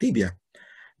tubercle of the tibia.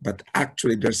 But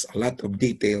actually there's a lot of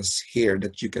details here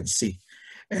that you can see.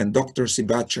 And Dr.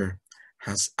 Sibacher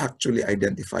has actually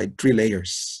identified 3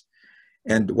 layers.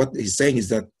 And what he's saying is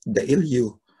that the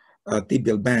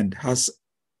iliotibial band has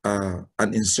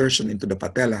an insertion into the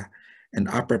patella and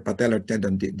upper patellar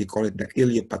tendon. They call it the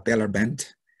iliopatellar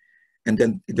band. And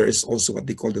then there is also what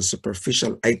they call the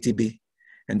superficial ITB.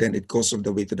 And then it goes all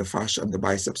the way to the fascia of the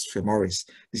biceps femoris.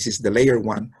 This is the layer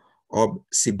 1 of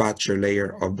Sibacher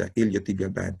layer of the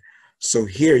iliotibial band. So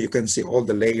here you can see all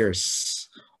the layers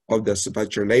of the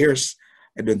Sibacher layers.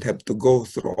 I don't have to go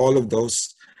through all of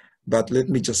those, but let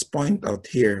me just point out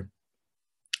here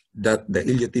that the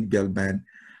iliotibial band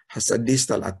has a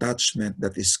distal attachment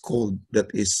that is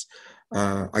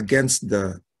against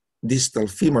the distal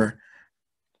femur,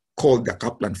 called the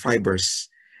Kaplan fibers.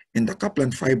 And the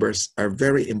Kaplan fibers are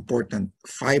very important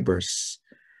fibers,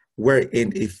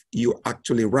 wherein if you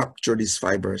actually rupture these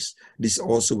fibers, this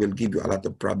also will give you a lot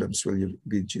of problems with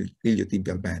your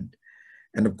iliotibial band.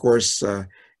 And of course,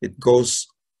 it goes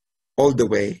all the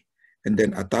way and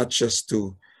then attaches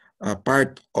to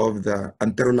part of the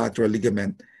anterolateral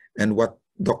ligament and what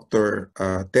Dr.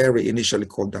 Terry initially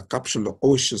called the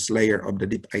capsulo-osseous layer of the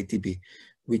deep ITB,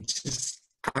 which is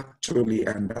actually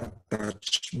an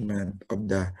attachment of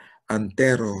the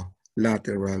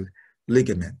anterolateral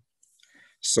ligament.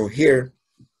 So here,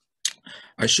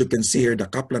 as you can see here, the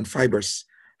Kaplan fibers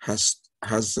has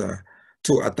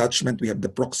 2 attachments. We have the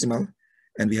proximal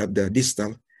and we have the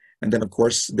distal. And then of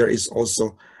course, there is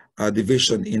also a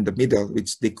division in the middle,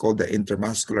 which they call the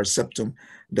intermuscular septum,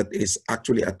 that is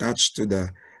actually attached to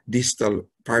the distal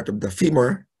part of the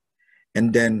femur.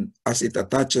 And then as it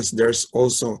attaches, there's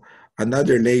also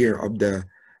another layer of the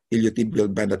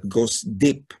iliotibial band that goes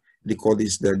deep. They call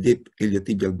this the deep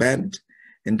iliotibial band.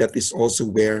 And that is also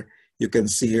where you can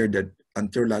see here the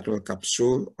anterolateral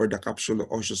capsule or the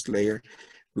capsulo-osseous layer,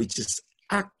 which is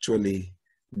actually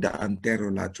the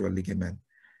anterolateral ligament.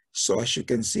 So as you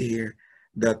can see here,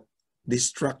 that these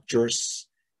structures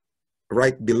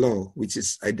right below, which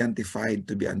is identified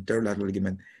to be anterolateral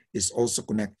ligament, is also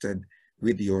connected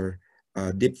with your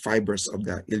deep fibers of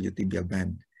the iliotibial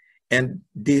band. And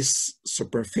this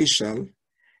superficial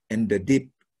and the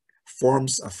deep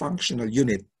forms a functional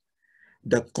unit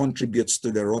that contributes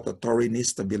to the rotatory knee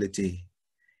stability.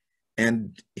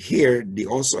 And here they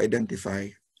also identify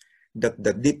that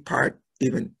the deep part,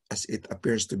 even as it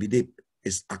appears to be deep,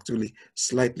 is actually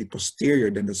slightly posterior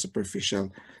than the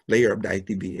superficial layer of the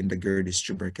ITB in the Gerdy's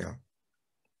tubercle.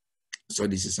 So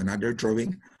this is another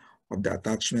drawing of the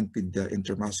attachment with the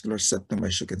intermuscular septum,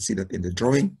 as you can see that in the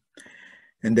drawing.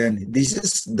 And then this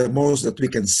is the most that we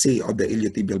can see of the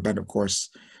iliotibial band. Of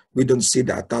course, we don't see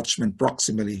the attachment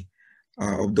proximally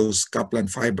of those Kaplan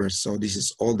fibers. So this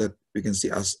is all that we can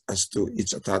see as to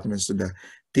its attachments to the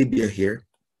tibia here.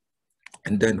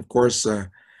 And then of course,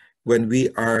 when we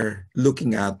are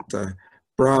looking at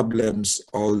problems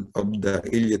of the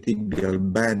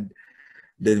iliotibial band,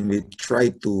 then we try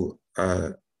to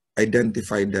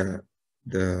identify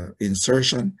the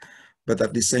insertion, but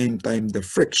at the same time, the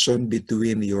friction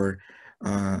between your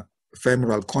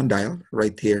femoral condyle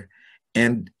right here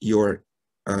and your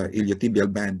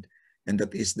iliotibial band. And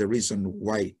that is the reason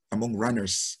why among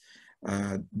runners,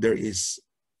 there is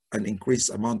an increased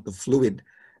amount of fluid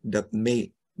that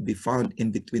may be found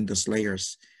in between those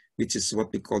layers, which is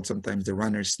what we call sometimes the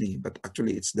runner's knee, but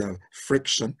actually it's the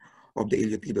friction of the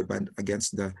iliotibial band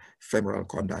against the femoral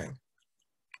condyle.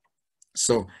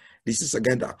 So this is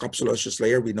again the capsulo-osseous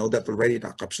layer. We know that already. The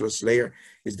capsulo-osseous layer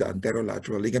is the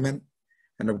anterolateral ligament.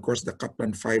 And of course, the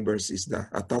Kaplan fibers is the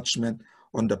attachment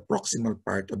on the proximal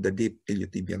part of the deep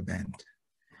iliotibial band.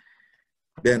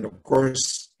 Then of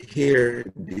course, here,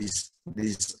 these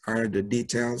are the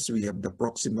details. We have the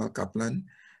proximal Kaplan,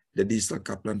 the distal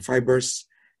Kaplan fibers,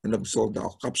 and also the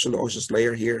capsulo-osseous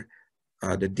layer here,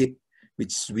 the deep,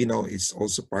 which we know is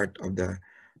also part of the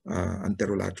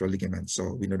anterolateral ligament.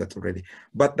 So we know that already.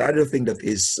 But the other thing that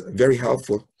is very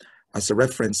helpful as a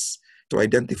reference to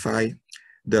identify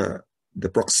the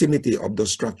proximity of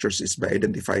those structures is by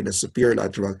identifying the superior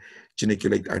lateral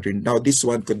geniculate artery. Now this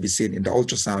one could be seen in the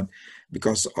ultrasound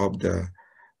because of the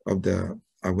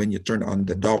when you turn on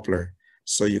the Doppler,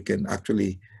 so you can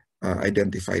actually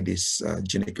identify this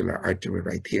genicular artery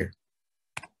right here.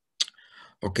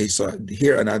 Okay, so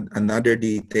here another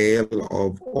detail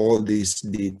of all these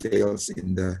details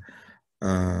in the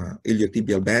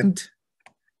iliotibial band.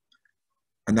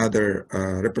 Another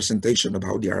representation of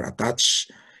how they are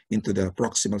attached into the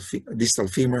proximal distal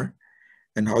femur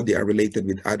and how they are related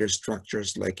with other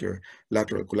structures like your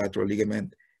lateral collateral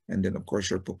ligament and then of course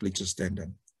your popliteus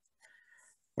tendon.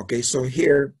 Okay, so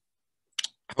here,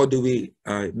 how do we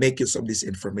make use of this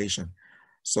information?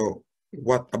 So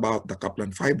what about the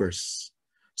Kaplan fibers?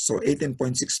 So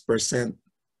 18.6%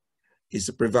 is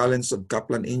the prevalence of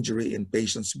Kaplan injury in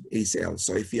patients with ACL.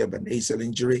 So if you have an ACL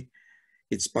injury,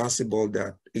 it's possible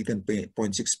that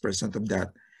 18.6% of that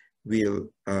will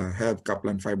have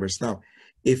Kaplan fibers. Now,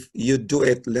 if you do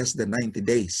it less than 90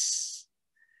 days,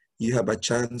 you have a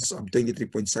chance of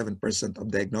 23.7% of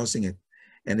diagnosing it.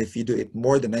 And if you do it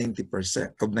more than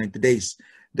 90% of 90 days,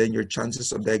 then your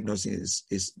chances of diagnosing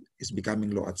is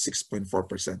becoming low at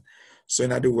 6.4%. So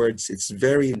in other words, it's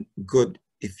very good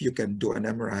if you can do an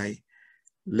MRI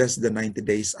less than 90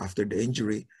 days after the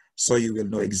injury, so you will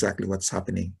know exactly what's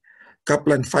happening.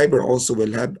 Kaplan fiber also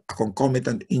will have a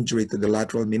concomitant injury to the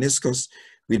lateral meniscus.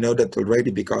 We know that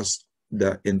already because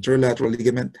the interlateral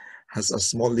ligament has a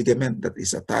small ligament that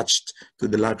is attached to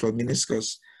the lateral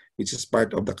meniscus, which is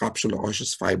part of the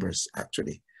capsulo-osseous fibers,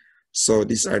 actually. So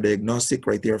these are diagnostic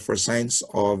criteria for signs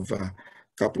of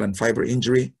Kaplan fiber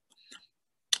injury.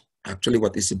 Actually,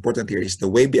 what is important here is the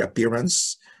wavy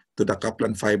appearance to the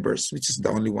Kaplan fibers, which is the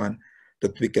only one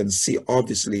that we can see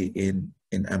obviously in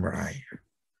MRI.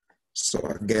 So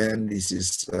again, this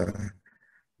is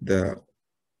the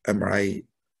MRI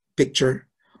picture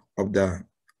of the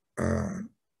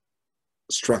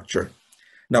structure.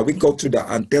 Now we go to the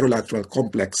anterolateral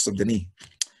complex of the knee,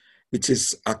 which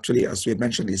is actually, as we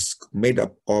mentioned, is made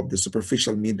up of the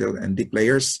superficial, middle, and deep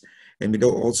layers. And we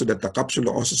know also that the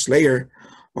capsulo-osseous layer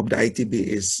of the ITB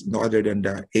is no other than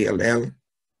the ALL.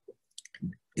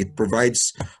 It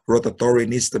provides rotatory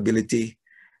knee stability.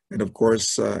 And of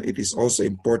course, it is also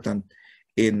important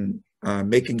in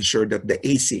making sure that the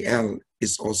ACL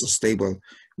is also stable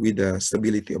with the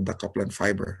stability of the Kaplan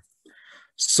fiber.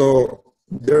 So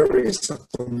there is a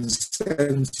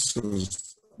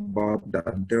consensus about the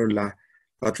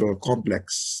anterolateral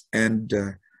complex, and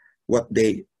what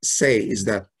they say is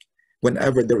that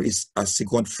whenever there is a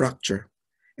second fracture,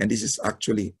 and this is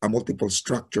actually a multiple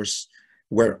structures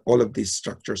where all of these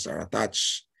structures are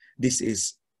attached, this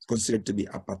is considered to be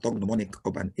a pathognomonic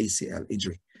of an ACL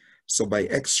injury. So by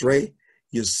X-ray,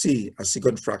 you see a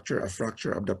second fracture, a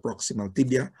fracture of the proximal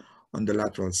tibia on the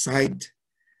lateral side,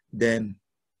 then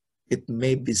it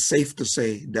may be safe to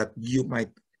say that you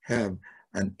might have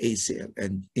an ACL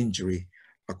and injury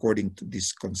according to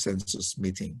this consensus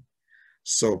meeting.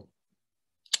 So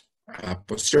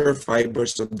posterior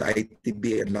fibers of the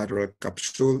ITB and lateral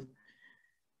capsule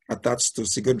attached to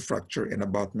second fracture in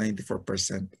about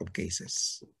 94% of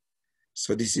cases.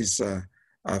 So this is a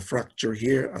fracture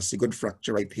here, a second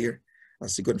fracture right here, a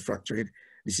second fracture here.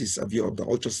 This is a view of the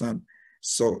ultrasound.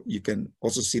 So you can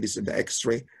also see this in the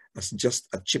X-ray as just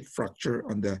a chip fracture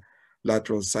on the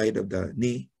lateral side of the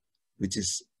knee, which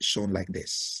is shown like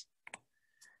this.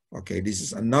 Okay, this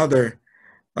is another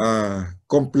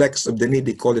complex of the knee.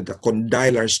 They call it the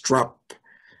condylar strap.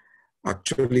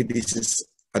 Actually, this is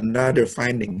another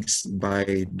findings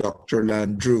by Dr.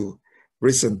 Landrew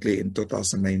recently in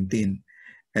 2019.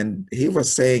 And he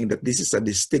was saying that this is a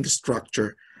distinct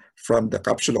structure from the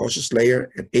capsulo-osseous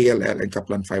layer and ALL and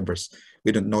Kaplan fibers.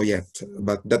 We don't know yet,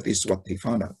 but that is what they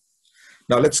found out.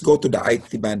 Now let's go to the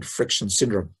IT band friction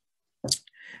syndrome.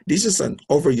 This is an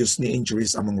overuse knee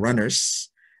injuries among runners.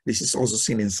 This is also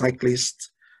seen in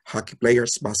cyclists, hockey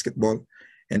players, basketball,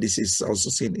 and this is also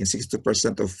seen in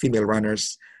 62% of female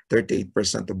runners,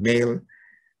 38% of male,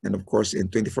 and of course in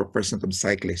 24% of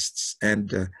cyclists.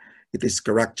 And it is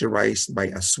characterized by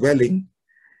a swelling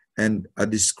and a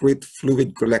discrete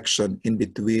fluid collection in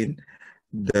between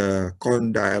the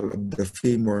condyle of the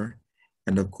femur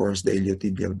and of course the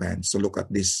iliotibial band. So look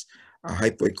at this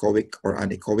hypoechoic or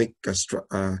anechoic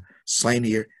sign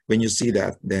here. When you see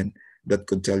that, then that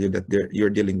could tell you that you're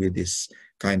dealing with this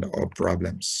kind of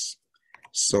problems.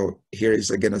 So here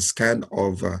is again a scan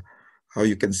of how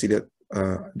you can see that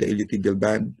the iliotibial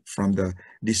band from the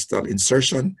distal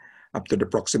insertion up to the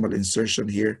proximal insertion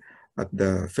here at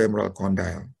the femoral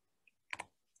condyle.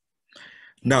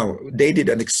 Now, they did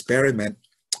an experiment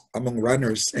among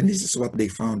runners, and this is what they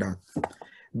found out.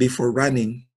 Before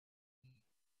running,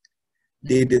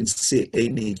 they didn't see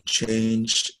any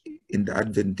change in the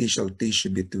adventitial tissue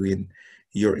between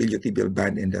your iliotibial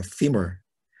band and the femur.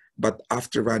 But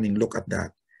after running, look at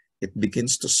that. It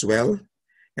begins to swell,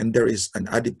 and there is an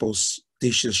adipose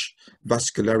tissue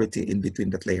vascularity in between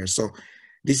that layer. So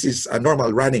this is a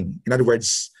normal running. In other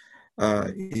words,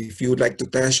 if you would like to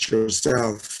test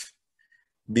yourself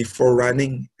before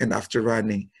running and after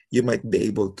running, you might be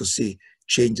able to see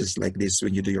changes like this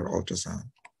when you do your ultrasound.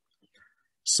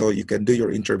 So you can do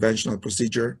your interventional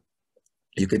procedure.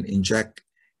 You can inject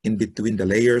in between the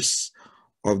layers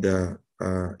of the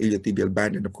iliotibial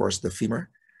band and of course the femur.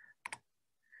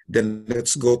 Then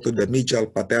let's go to the medial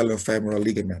patellofemoral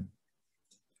ligament.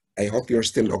 I hope you're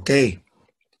still okay.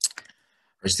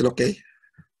 Are you still okay?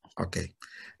 Okay.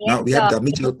 Yes, now we have the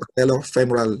medial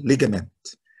patellofemoral ligament.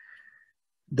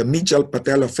 The medial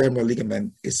patellofemoral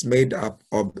ligament is made up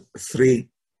of 3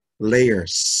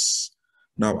 layers.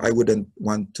 Now, I wouldn't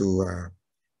want to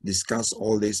discuss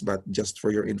all this, but just for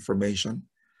your information.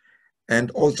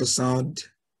 And ultrasound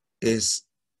is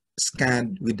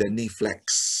scanned with the knee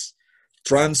flex,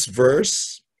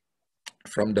 transverse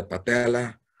from the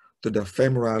patella to the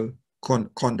femoral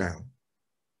condyle.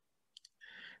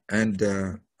 And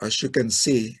as you can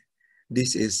see,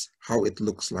 this is how it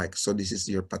looks like. So this is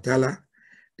your patella,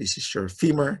 this is your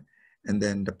femur, and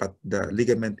then the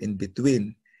ligament in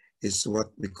between is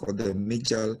what we call the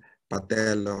medial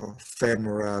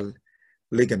patellofemoral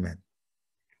ligament.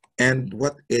 And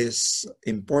what is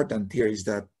important here is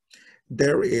that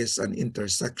there is an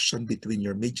intersection between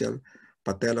your medial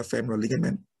patellofemoral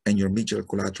ligament and your medial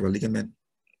collateral ligament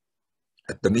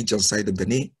at the medial side of the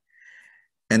knee.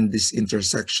 And this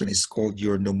intersection is called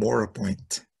your Nomura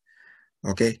point.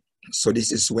 Okay, so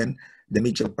this is when the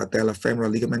medial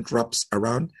patellofemoral ligament wraps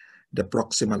around the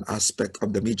proximal aspect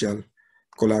of the medial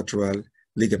collateral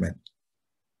ligament.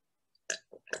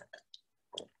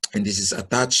 And this is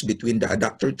attached between the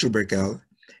adductor tubercle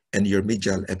and your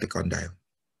medial epicondyle.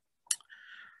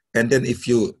 And then if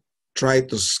you try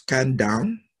to scan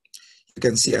down, you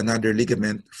can see another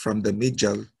ligament from the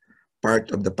medial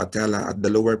part of the patella at the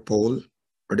lower pole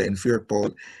or the inferior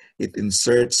pole. It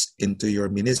inserts into your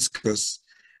meniscus.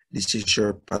 This is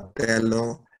your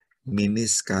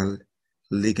patellomeniscal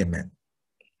ligament.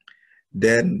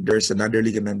 Then there's another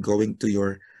ligament going to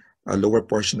your lower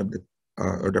portion of the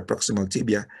or the proximal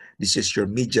tibia. This is your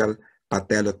medial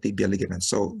patellotibial ligament.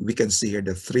 So we can see here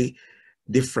the 3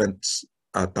 different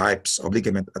types of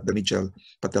ligament at the medial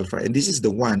patellofemoral. And this is the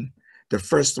one, the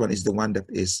first one is the one that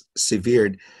is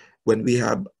severed when we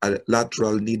have a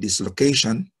lateral knee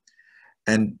dislocation.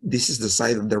 And this is the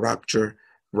site of the rupture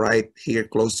right here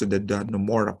close to the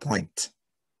Nomura point.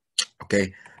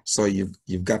 Okay, so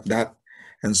you've got that.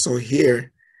 And so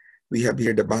here, we have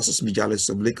here the vastus medialis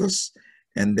obliquus,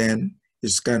 and then you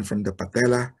scan from the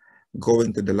patella,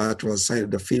 going to the lateral side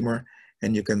of the femur,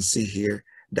 and you can see here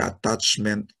the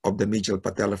attachment of the medial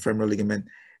patellofemoral ligament,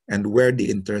 and where they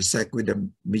intersect with the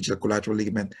medial collateral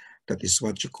ligament, that is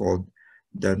what you call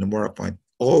the Nomura point.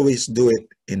 Always do it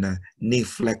in a knee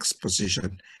flex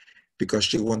position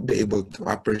because you won't be able to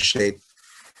appreciate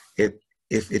it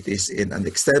if it is in an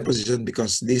extended position,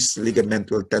 because this ligament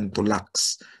will tend to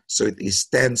lax. So it is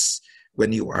tense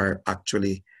when you are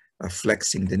actually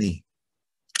flexing the knee.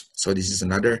 So this is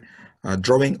another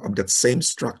drawing of that same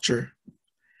structure.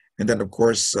 And then of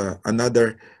course,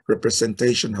 another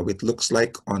representation how it looks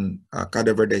like on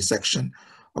cadaver dissection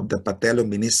of the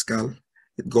patellomeniscal.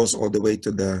 It goes all the way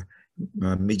to the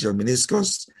medial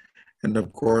meniscus, and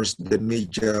of course the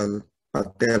medial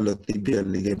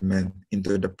patellotibial ligament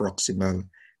into the proximal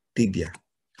tibia.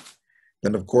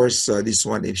 Then of course this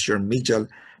one is your medial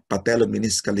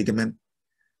patellomeniscal ligament.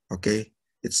 Okay,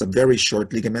 it's a very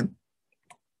short ligament.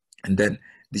 And then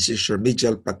this is your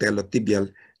medial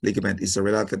patellotibial ligament. Is a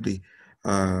relatively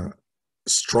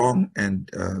strong and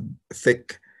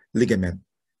thick ligament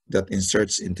that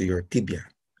inserts into your tibia.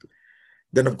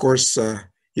 Then of course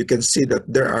you can see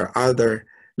that there are other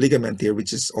ligament here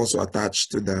which is also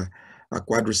attached to the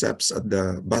quadriceps at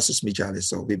the vastus medialis.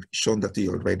 So we've shown that to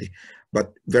you already.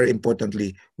 But very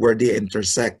importantly, where they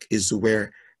intersect is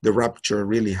where the rupture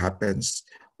really happens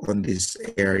on this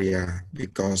area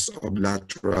because of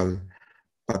lateral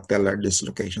patellar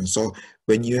dislocation. So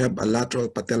when you have a lateral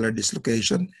patellar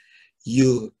dislocation,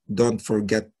 you don't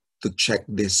forget to check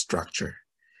this structure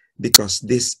because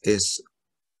this is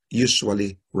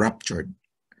usually ruptured.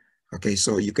 Okay,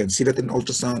 so you can see that in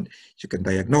ultrasound, you can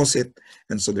diagnose it,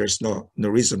 and so there's no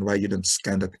reason why you don't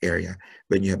scan that area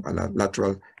when you have a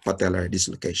lateral patellar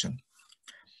dislocation.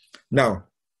 Now,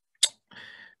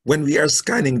 when we are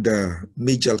scanning the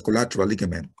medial collateral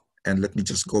ligament, and let me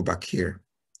just go back here,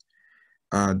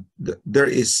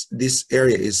 this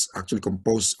area is actually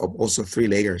composed of also 3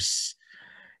 layers,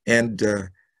 and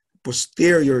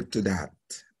posterior to that,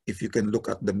 if you can look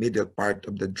at the middle part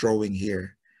of the drawing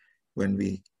here, when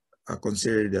we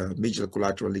consider the medial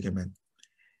collateral ligament,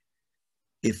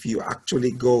 if you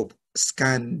actually go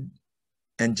scan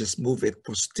and just move it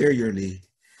posteriorly,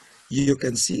 you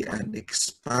can see an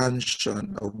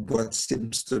expansion of what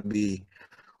seems to be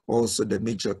also the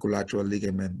medial collateral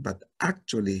ligament, but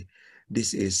actually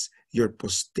this is your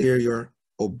posterior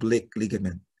oblique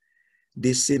ligament.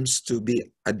 This seems to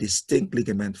be a distinct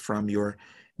ligament from your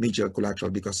medial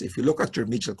collateral, because if you look at your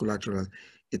medial collateral,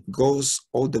 it goes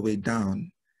all the way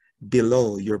down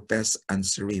below your pes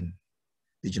anserine.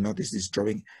 Did you notice this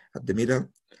drawing at the middle?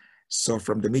 So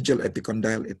from the medial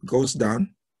epicondyle, it goes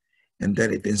down and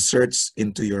then it inserts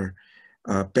into your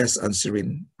pes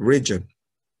anserine region,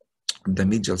 the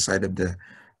medial side of the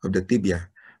tibia.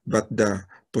 But the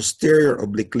posterior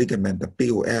oblique ligament, the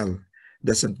POL,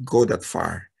 doesn't go that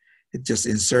far. It just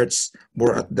inserts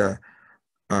more at the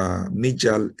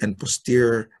medial and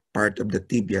posterior part of the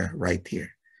tibia right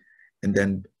here. And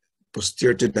then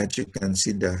posterior to that, you can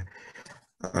see the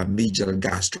medial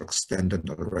gastroc tendon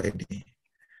already.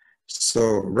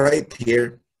 So right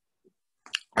here,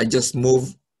 I just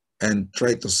move and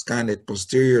try to scan it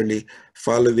posteriorly,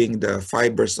 following the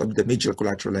fibers of the medial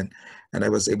collateral, and I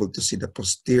was able to see the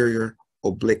posterior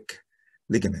oblique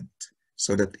ligament.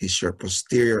 So that is your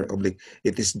posterior oblique.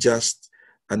 It is just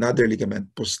another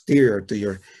ligament posterior to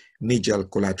your medial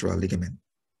collateral ligament.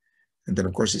 And then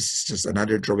of course, this is just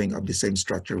another drawing of the same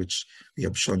structure which we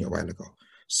have shown you a while ago.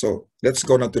 So let's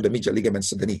go now to the medial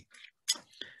ligaments of the knee.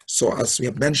 So as we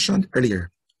have mentioned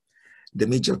earlier, the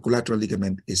medial collateral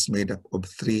ligament is made up of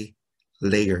 3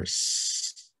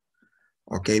 layers.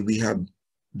 Okay, we have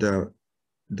the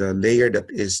layer that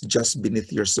is just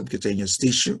beneath your subcutaneous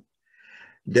tissue.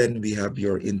 Then we have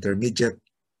your intermediate,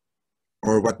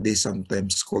 or what they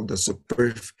sometimes call the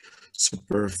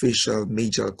superficial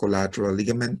medial collateral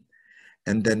ligament.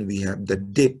 And then we have the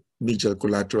deep medial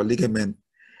collateral ligament.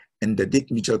 And the deep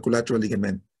medial collateral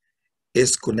ligament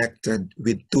is connected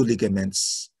with 2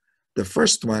 ligaments. The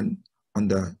first one on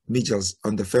the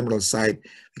femoral side,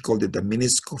 we call it the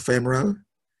meniscofemoral,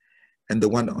 and the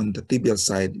one on the tibial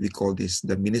side, we call this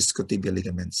the meniscotibial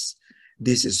ligaments.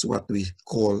 This is what we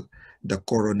call the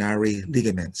coronary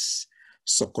ligaments.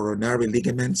 So coronary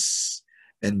ligaments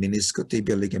and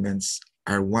meniscotibial ligaments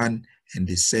are one and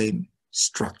the same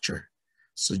structure.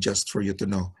 So just for you to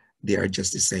know, they are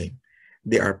just the same.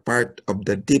 They are part of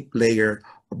the deep layer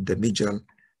of the medial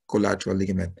collateral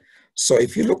ligament. So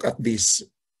if you look at this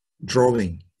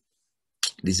drawing,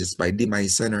 this is by D.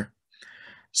 Center.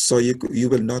 So you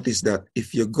will notice that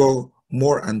if you go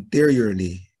more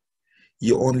anteriorly,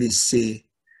 you only see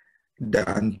the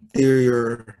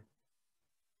anterior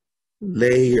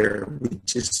layer,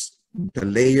 which is the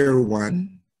layer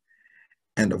 1,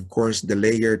 and of course the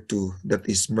layer 2 that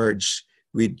is merged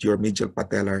with your medial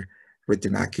patellar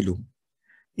retinaculum.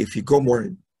 If you go more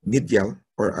medial,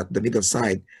 or at the middle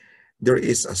side, there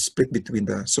is a split between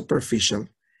the superficial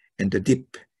and the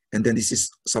deep. And then this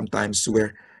is sometimes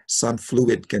where some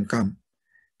fluid can come.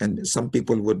 And some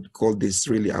people would call this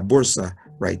really a bursa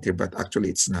right here, but actually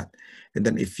it's not. And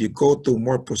then if you go to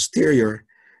more posterior,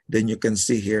 then you can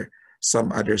see here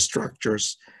some other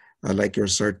structures like your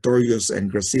sartorius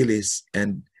and gracilis,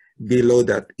 and below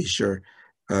that is your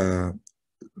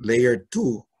layer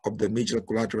 2 of the medial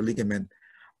collateral ligament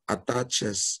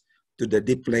attaches to the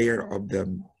deep layer of the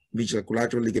medial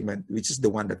collateral ligament, which is the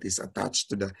one that is attached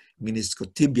to the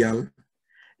meniscotibial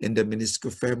and the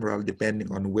meniscofemoral,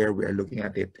 depending on where we are looking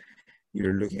at it.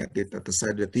 You're looking at it at the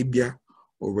side of the tibia,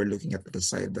 or we're looking at the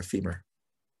side of the femur.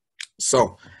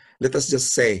 So let us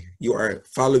just say you are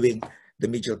following the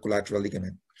medial collateral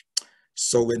ligament.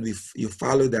 So when you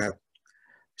follow that,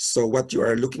 so what you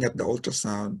are looking at the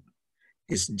ultrasound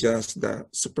is just the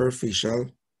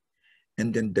superficial,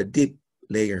 and then the deep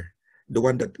layer, the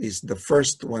one that is the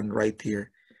first one right here,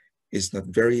 is not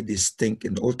very distinct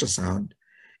in ultrasound,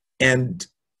 and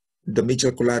the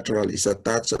medial collateral is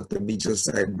attached at the medial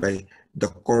side by the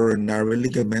coronary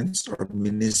ligaments or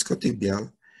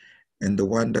meniscotibial, and the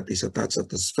one that is attached at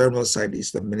the femoral side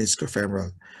is the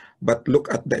meniscofemoral. But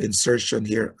look at the insertion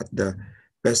here at the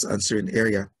pes anserine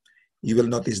area. You will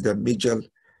notice the medial,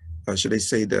 should I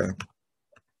say the,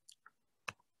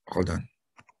 hold on.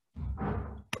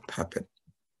 happened.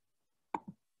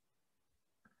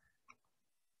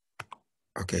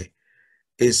 Okay,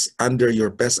 is under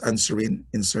your pes anserine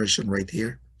insertion right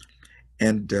here.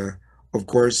 And of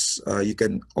course, you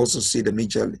can also see the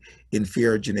medial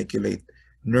inferior geniculate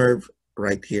nerve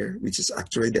right here, which is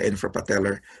actually the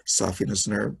infrapatellar saphenous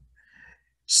nerve.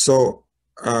 So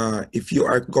if you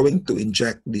are going to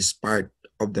inject this part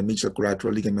of the medial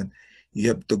collateral ligament, you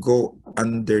have to go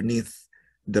underneath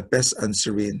the pes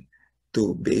anserine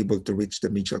to be able to reach the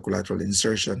medial collateral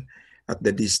insertion at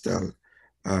the distal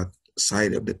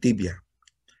side of the tibia.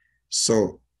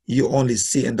 So you only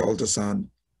see in the ultrasound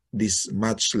this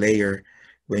match layer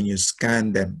when you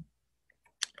scan them.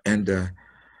 And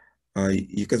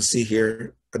you can see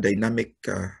here a dynamic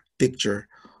picture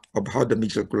of how the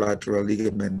medial collateral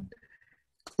ligament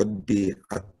could be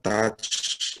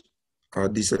attached.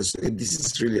 This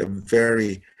is really a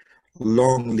very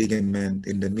long ligament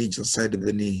in the medial side of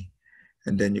the knee.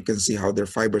 And then you can see how their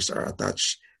fibers are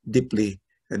attached deeply,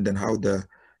 and then how the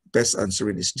pes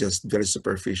anserine is just very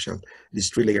superficial. These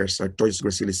three layers are torus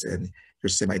gracilis and your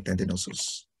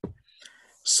semitendinosus.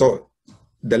 So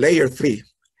the layer 3,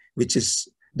 which is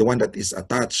the one that is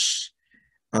attached,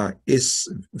 is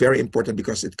very important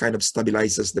because it kind of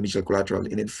stabilizes the medial collateral.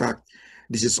 And in fact,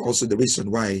 this is also the reason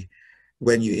why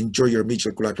when you injure your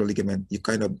medial collateral ligament, you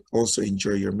kind of also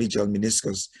injure your medial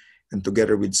meniscus, and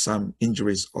together with some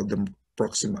injuries of the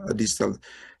proximal distal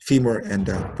femur and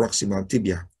the proximal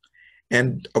tibia.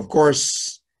 And of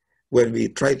course, when we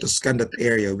try to scan that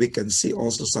area, we can see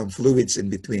also some fluids in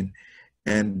between.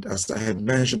 And as I have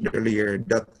mentioned earlier,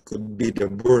 that could be the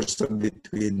borsum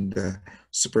between the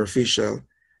superficial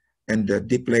and the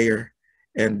deep layer.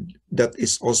 And that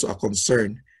is also a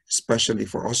concern, especially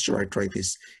for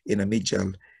osteoarthritis in a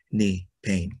medial knee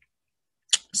pain.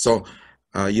 So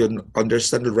you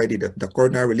understand already that the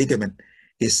coronary ligament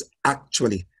is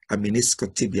actually a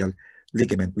meniscotibial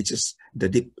ligament, which is the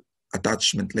deep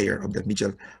attachment layer of the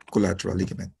medial collateral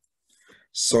ligament.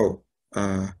 So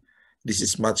this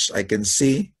is much I can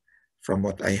see from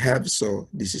what I have. So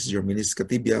this is your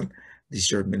meniscotibial, this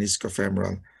is your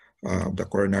meniscofemoral of the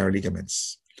coronary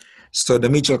ligaments. So the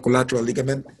medial collateral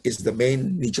ligament is the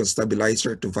main medial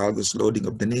stabilizer to valgus loading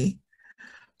of the knee.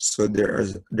 So there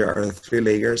are 3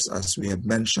 layers, as we have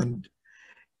mentioned,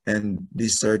 and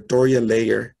this sartorial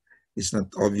layer is not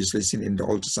obviously seen in the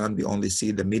ultrasound. We only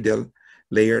see the middle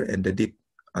layer and the deep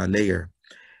layer.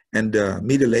 And the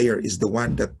middle layer is the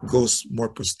one that goes more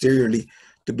posteriorly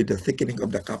to be the thickening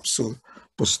of the capsule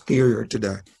posterior to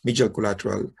the medial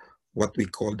collateral, what we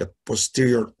call the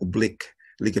posterior oblique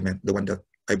ligament, the one that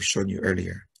I've shown you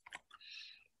earlier.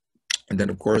 And then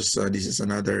of course, this is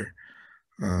another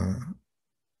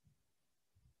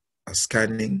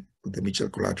scanning of the medial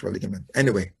collateral ligament.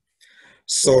 Anyway,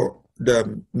 so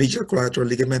the medial collateral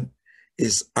ligament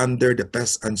is under the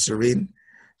pes anserine.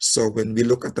 So when we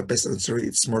look at the pes anserine,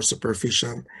 it's more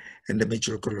superficial, and the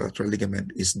medial collateral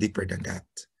ligament is deeper than that.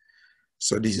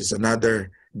 So this is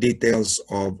another details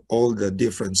of all the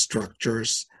different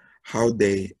structures, how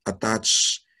they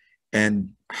attach,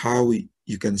 and how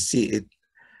you can see it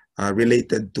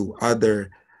related to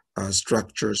other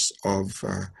structures of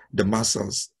the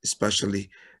muscles, especially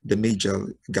the medial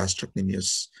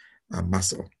gastrocnemius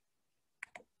muscle.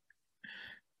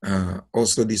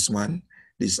 Also this one,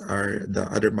 these are the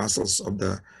other muscles of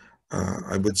the,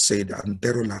 I would say the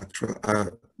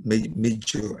anterolateral,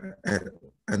 medial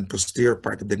and posterior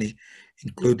part of the knee,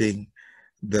 including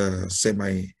the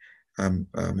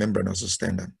semi-membranosus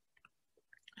tendon.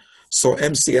 So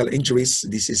MCL injuries,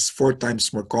 this is 4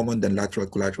 times more common than lateral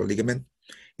collateral ligament.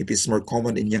 It is more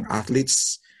common in young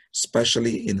athletes,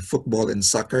 especially in football and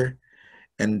soccer,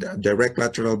 and direct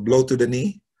lateral blow to the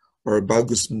knee or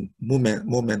valgus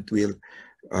movement will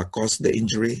cause the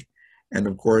injury. And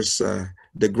of course,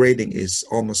 the grading is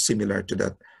almost similar to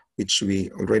that which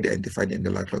we already identified in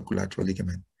the lateral collateral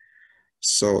ligament.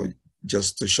 So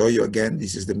just to show you again,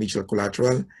 this is the medial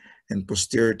collateral, and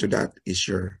posterior to that is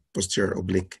your posterior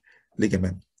oblique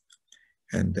ligament.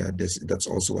 And that's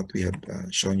also what we had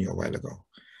shown you a while ago.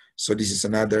 So this is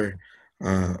another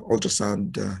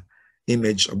ultrasound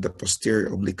image of the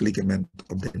posterior oblique ligament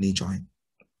of the knee joint.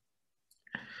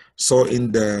 So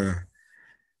in the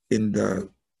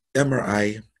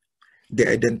MRI, they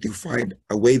identified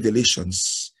wavy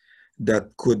lesions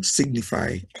that could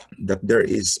signify that there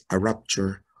is a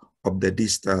rupture of the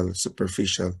distal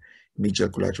superficial medial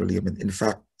collateral ligament. In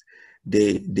fact,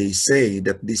 they say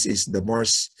that this is the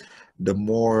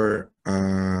more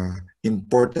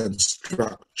important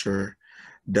structure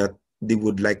that they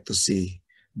would like to see,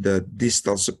 the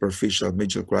distal superficial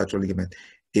medial collateral ligament,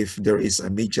 if there is a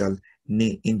medial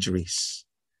knee injuries.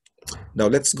 Now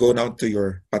let's go now to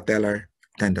your patellar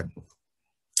tendon.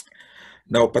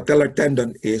 Now patellar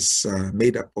tendon is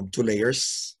made up of two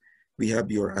layers. We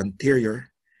have your anterior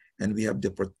and we have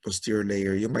the posterior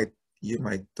layer. You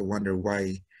might wonder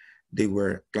why they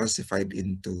were classified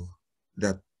into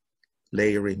that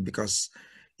layering, because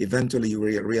eventually you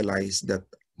realize that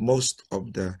most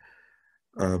of the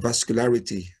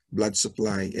vascularity, blood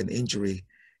supply, and injury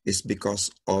is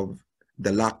because of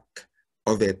the lack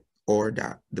of it or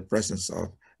the presence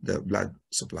of the blood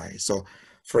supply. So,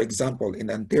 for example, in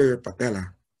anterior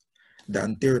patella, the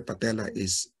anterior patella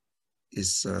is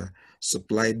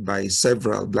supplied by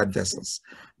several blood vessels.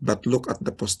 But look at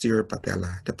the posterior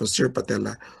patella. The posterior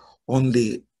patella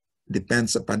only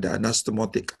depends upon the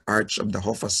anastomotic arch of the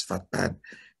Hoffa's fat pad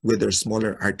with their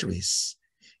smaller arteries,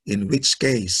 in which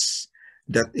case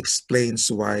that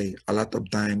explains why a lot of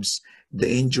times the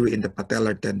injury in the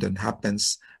patellar tendon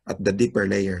happens at the deeper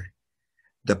layer,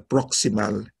 the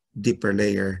proximal deeper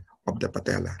layer of the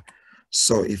patella.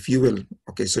 So if you will,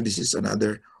 okay, so this is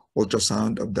another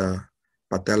ultrasound of the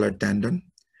patellar tendon.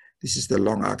 This is the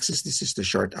long axis, this is the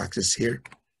short axis here.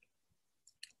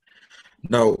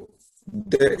 Now,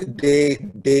 they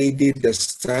did a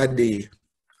study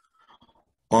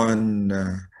on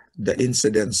the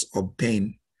incidence of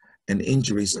pain and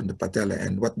injuries on the patella,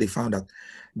 and what they found out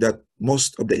that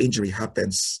most of the injury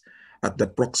happens at the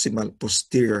proximal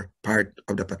posterior part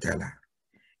of the patella.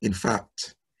 In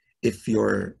fact, if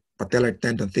your patellar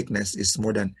tendon thickness is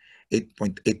more than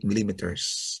 8.8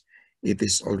 millimeters, it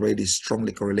is already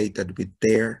strongly correlated with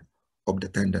tear of the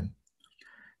tendon.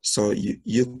 So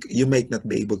you might not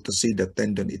be able to see the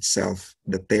tendon itself,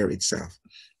 the tear itself.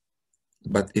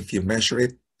 But if you measure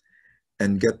it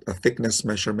and get a thickness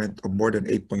measurement of more than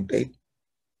 8.8,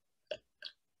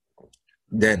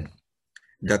 then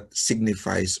that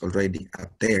signifies already a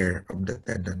tear of the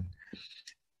tendon.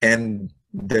 And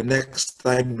the next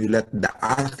time you let the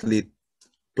athlete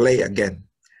play again,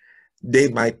 they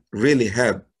might really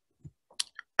have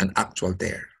an actual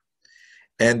tear.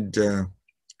 And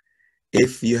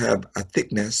if you have a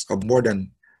thickness of more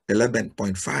than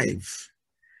 11.5,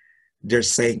 they're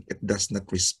saying it does not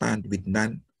respond with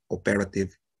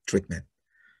non-operative treatment.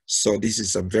 So this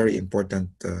is a very important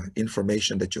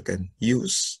information that you can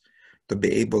use to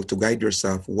be able to guide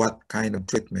yourself. What kind of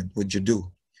treatment would you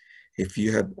do if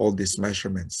you have all these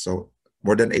measurements? So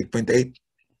more than 8.8,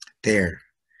 tear.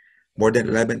 More than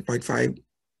 11.5,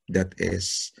 that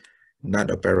is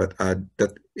non-operative,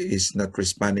 that is not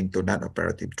responding to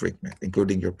non-operative treatment,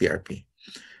 including your PRP.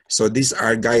 So these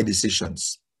are guide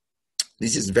decisions.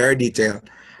 This is very detailed.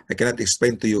 I cannot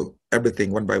explain to you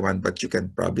everything one by one, but you can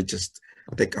probably just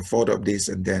take a photo of this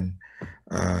and then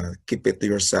keep it to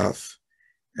yourself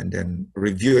and then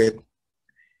review it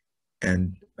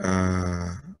and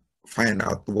find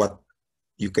out what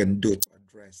you can do to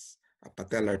address a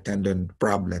patellar tendon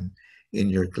problem in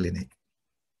your clinic.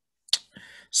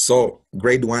 So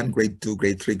grade 1, grade 2,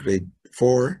 grade 3, grade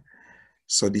 4.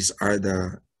 So these are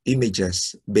the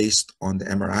images based on the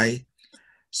MRI.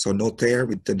 So no tear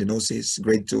with tendinosis,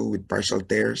 grade 2 with partial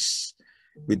tears,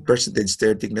 with percentage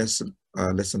tear thickness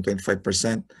less than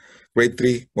 25%, grade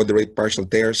 3 moderate partial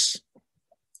tears,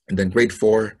 and then grade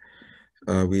 4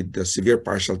 with the severe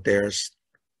partial tears,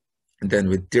 and then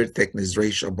with tear thickness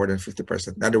ratio of more than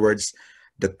 50%. In other words,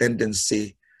 the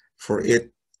tendency for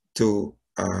it to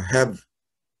have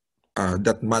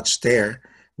that much tear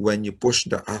when you push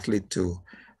the athlete to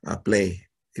play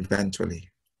eventually.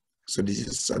 So this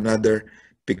is another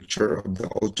picture of the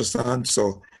ultrasound.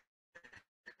 So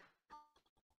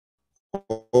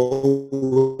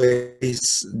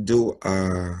always do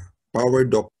a power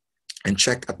Doppler and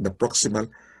check at the proximal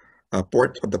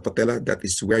port of the patella. That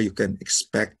is where you can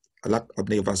expect a lot of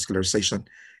neovascularization,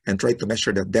 and try to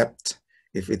measure the depth.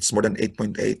 If it's more than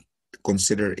 8.8,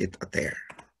 consider it a tear.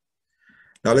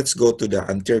 Now let's go to the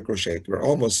anterior cruciate. We're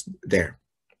almost there.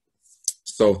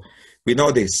 So we know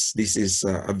this. This is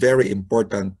a very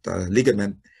important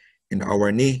ligament in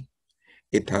our knee.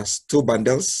 It has two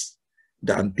bundles,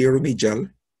 the anteromedial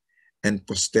and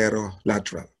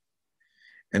posterolateral.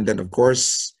 And then, of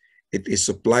course, it is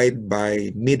supplied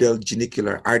by middle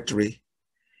genicular artery.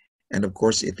 And of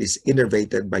course, it is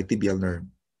innervated by tibial nerve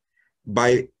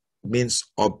by means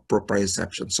of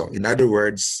proprioception. So in other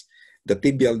words, the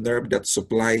tibial nerve that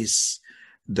supplies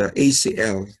the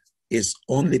ACL is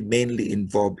only mainly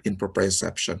involved in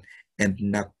proprioception and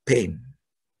not pain.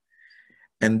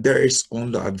 And there is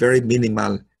only a very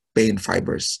minimal pain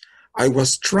fibers. I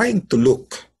was trying to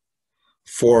look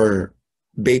for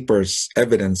papers,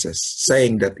 evidences,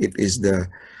 saying that it is the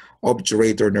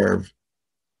obturator nerve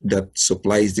that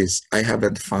supplies this. I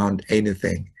haven't found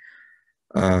anything.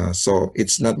 So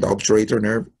it's not the obturator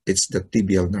nerve, it's the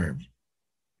tibial nerve.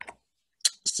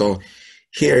 So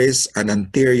here is an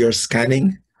anterior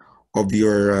scanning of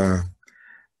your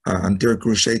anterior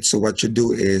cruciate. So what you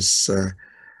do is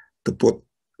to put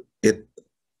it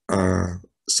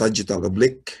sagittal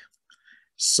oblique.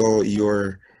 So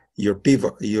your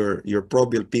pivot, your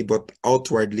probial pivot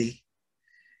outwardly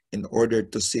in order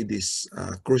to see this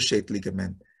cruciate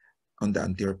ligament on the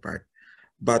anterior part.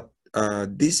 But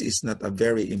this is not a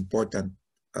very important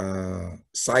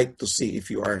site to see if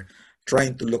you are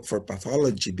trying to look for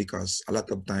pathology, because a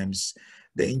lot of times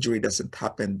the injury doesn't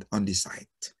happen on the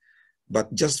site.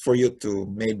 But just for you to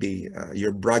maybe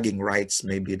your bragging rights,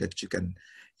 maybe that you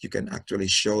can actually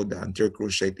show the anterior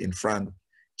cruciate in front,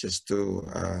 just to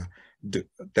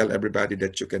tell everybody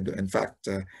that you can do. In fact,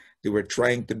 they were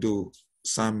trying to do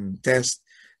some tests,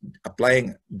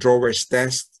 applying Drower's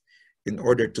test in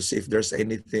order to see if there's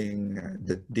anything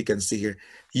that they can see here.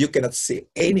 You cannot see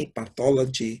any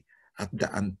pathology at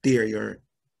the anterior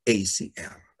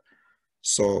ACL.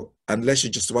 So unless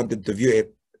you just wanted to view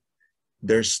it,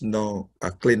 there's no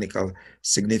clinical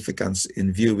significance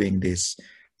in viewing this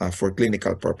for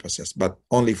clinical purposes, but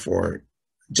only for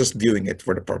just viewing it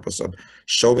for the purpose of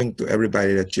showing to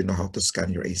everybody that you know how to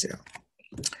scan your ACL.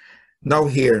 Now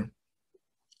here,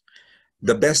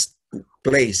 the best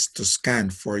place to scan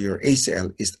for your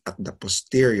ACL is at the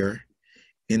posterior,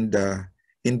 in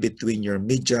between your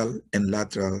medial and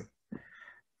lateral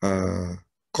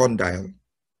condyle,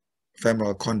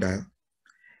 femoral condyle.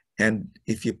 And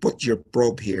if you put your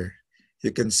probe here,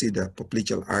 you can see the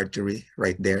popliteal artery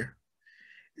right there.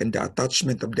 And the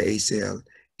attachment of the ACL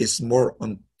is more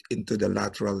into the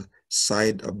lateral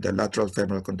side of the lateral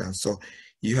femoral condyle. So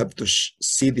you have to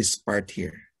see this part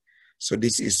here. So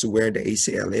this is where the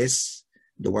ACL is,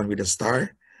 the one with the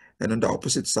star. And on the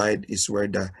opposite side is where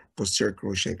the posterior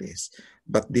cruciate is.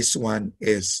 But this one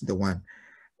is the one.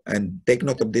 And take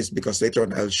note of this, because later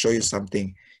on I'll show you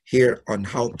something here on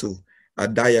how to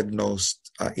diagnose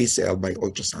ACL by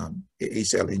ultrasound,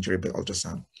 ACL injury by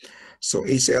ultrasound. So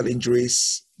ACL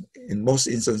injuries, in most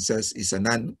instances, is a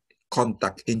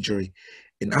non-contact injury.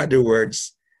 In other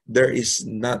words, there is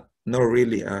no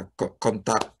really a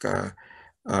contact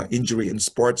injury in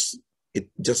sports. It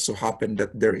just so happened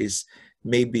that there is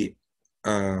maybe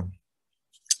a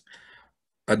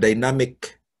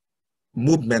dynamic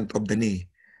movement of the knee,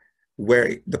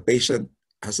 where the patient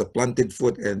has a planted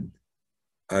foot and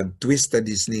twisted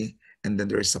his knee, and then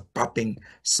there is a popping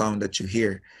sound that you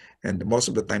hear. And most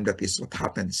of the time, that is what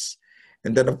happens.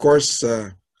 And then, of course,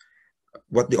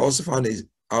 what they also found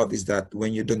out is that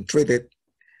when you don't treat it,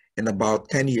 in about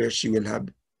 10 years, you will have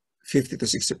 50 to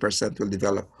 60% will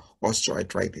develop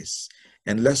osteoarthritis.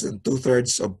 And less than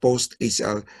 2/3 of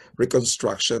post-ACL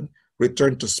reconstruction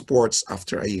return to sports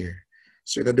after a year.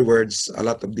 So in other words, a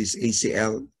lot of these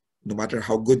ACL, no matter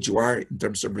how good you are in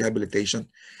terms of rehabilitation,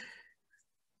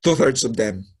 2/3 of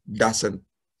them doesn't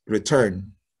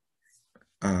return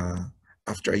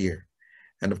after a year.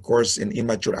 And of course, in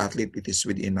immature athlete, it is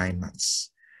within 9 months.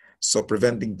 So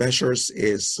preventing measures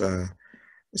is,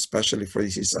 especially for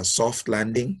this, is a soft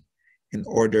landing in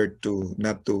order to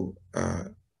not to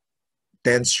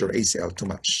tense your ACL too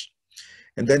much.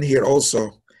 And then here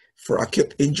also, for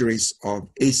acute injuries of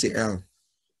ACL,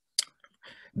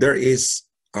 there is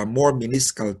a more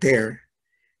meniscal tear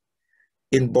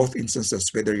in both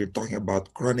instances, whether you're talking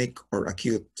about chronic or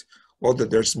acute, although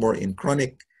there's more in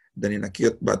chronic than in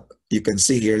acute. But you can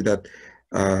see here that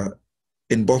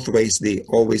in both ways, they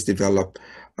always develop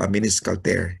a meniscal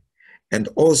tear. And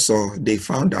also, they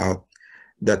found out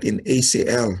that in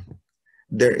ACL,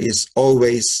 there is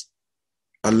always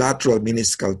a lateral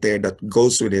meniscal tear that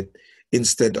goes with it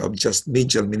instead of just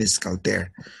medial meniscal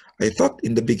tear. I thought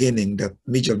in the beginning that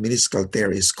medial meniscal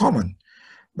tear is common,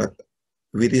 but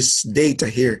with this data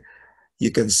here,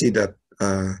 you can see that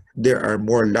there are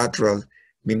more lateral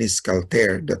meniscal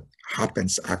tear that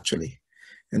happens actually.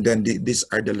 And then these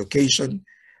are the location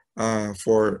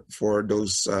for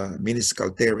those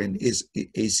meniscal tear in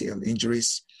ACL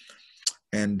injuries.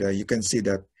 And you can see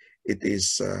that it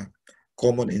is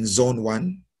common in zone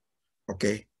 1,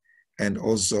 okay? And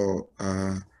also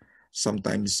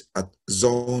sometimes at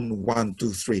zone 1,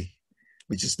 2, 3,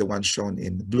 which is the one shown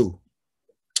in blue.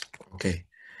 Okay,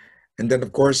 and then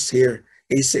of course here,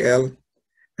 ACL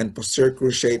and posterior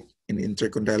cruciate in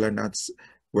intercondylar knots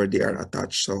where they are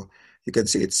attached. So you can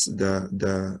see it's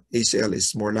the ACL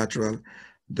is more lateral,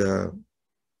 the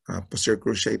posterior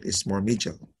cruciate is more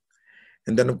medial.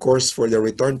 And then of course for the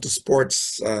return to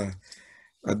sports,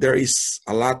 there is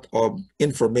a lot of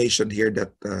information here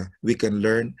that we can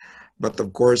learn. But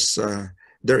of course,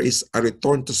 there is a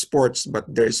return to sports, but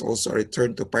there is also a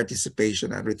return to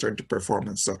participation and return to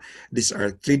performance. So these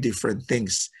are three different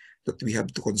things that we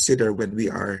have to consider when we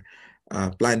are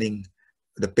planning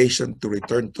the patient to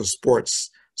return to sports,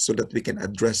 so that we can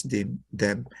address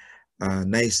them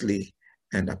nicely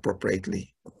and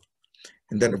appropriately.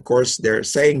 And then, of course, they're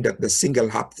saying that the single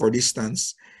hop for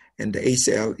distance and the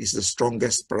ACL is the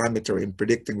strongest parameter in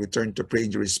predicting return to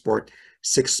pre-injury sport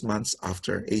 6 months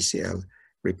after ACL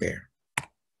repair.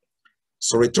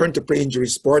 So return to pre-injury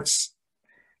sports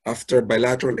after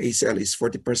bilateral ACL is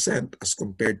 40% as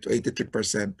compared to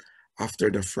 83%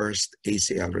 after the first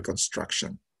ACL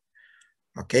reconstruction.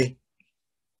 Okay,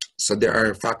 so there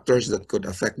are factors that could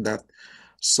affect that.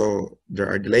 So there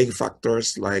are delaying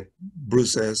factors like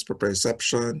bruises,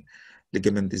 proprioception,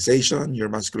 ligamentization,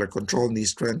 neuromuscular control, knee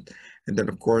strength, and then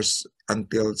of course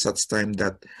until such time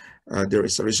that there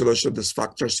is a resolution of these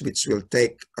factors, which will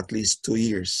take at least 2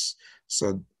 years.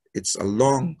 So it's a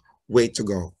long way to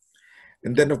go.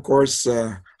 And then of course,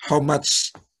 how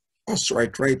much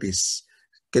osteoarthritis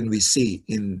can we see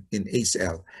in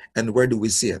ACL, and where do we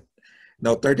see it?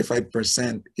 Now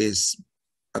 35% is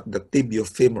at the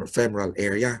tibiofemoral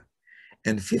area,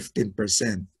 and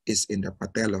 15% is in the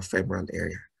patellofemoral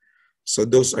area. So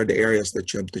those are the areas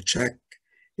that you have to check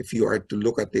if you are to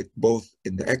look at it both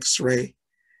in the X-ray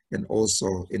and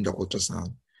also in the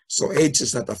ultrasound. So age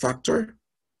is not a factor,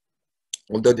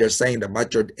 although they're saying the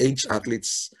matured age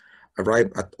athletes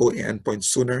arrive at OA endpoint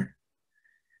sooner.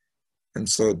 And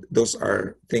so those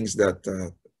are things that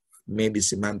maybe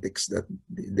semantics that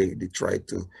they try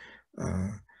to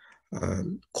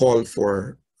call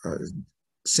for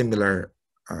similar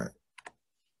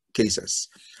cases.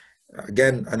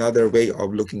 Again, another way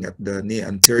of looking at the knee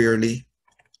anteriorly.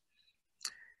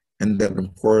 And then,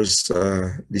 of course,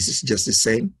 this is just the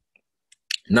same.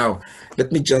 Now,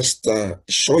 let me just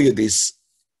show you these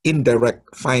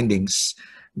indirect findings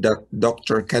that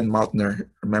Dr. Ken Mautner,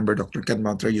 remember Dr. Ken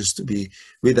Mautner used to be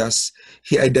with us,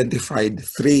 he identified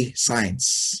 3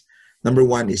 signs. Number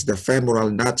 1 is the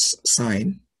femoral notch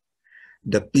sign,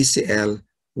 the PCL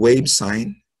wave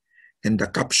sign, and the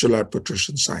capsular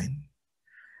protrusion sign.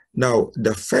 Now,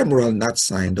 the femoral notch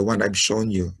sign, the one I've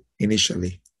shown you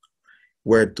initially,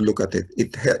 where to look at it,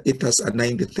 it has a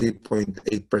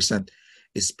 93.8%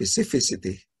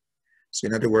 specificity. So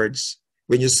in other words,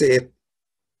 when you see it,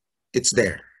 it's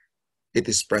there, it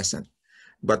is present,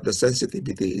 but the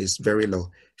sensitivity is very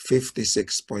low,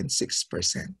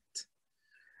 56.6%.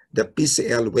 The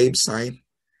PCL wave sign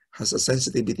has a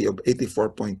sensitivity of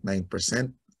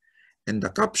 84.9%, and the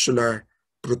capsular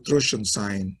protrusion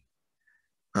sign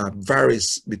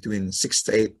varies between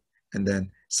 68 and then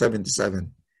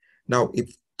 77. Now,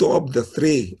 if 2 of the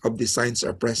 3 of the signs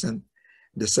are present,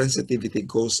 the sensitivity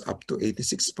goes up to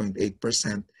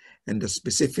 86.8%, and the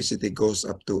specificity goes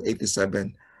up to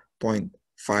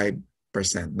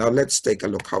 87.5%. Now, let's take a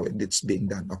look how it's being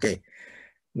done. Okay.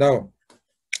 Now,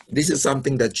 this is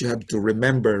something that you have to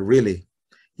remember, really.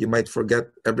 You might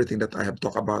forget everything that I have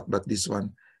talked about, but this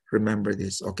one, remember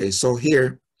this. Okay, so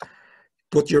here,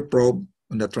 put your probe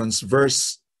on the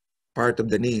transverse part of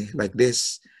the knee like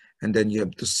this, and then you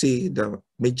have to see the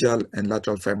medial and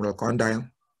lateral femoral condyle,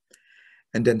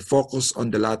 and then focus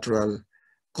on the lateral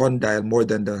condyle more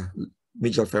than the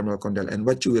medial femoral condyle. And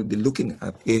what you will be looking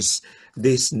at is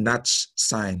this notch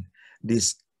sign,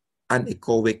 this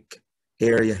anechoic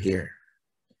area here.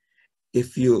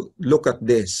 If you look at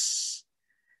this,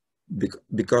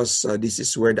 because this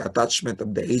is where the attachment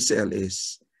of the ACL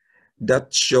is,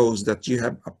 that shows that you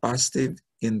have a positive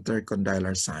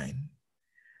intercondylar sign.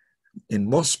 In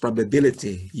most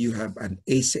probability, you have an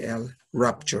ACL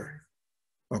rupture.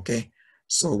 Okay,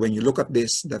 so when you look at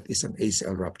this, that is an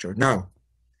ACL rupture. Now,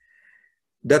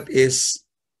 that is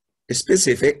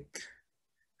specific,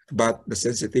 but the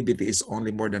sensitivity is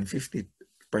only more than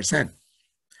 50%.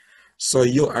 So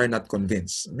you are not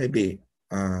convinced. Maybe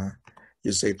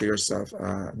you say to yourself,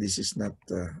 this is not,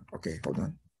 okay, hold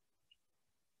on.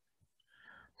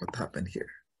 What happened here?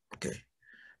 Okay,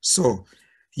 so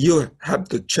you have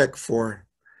to check for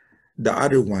the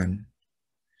other one,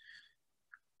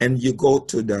 and you go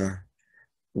to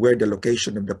where the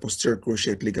location of the posterior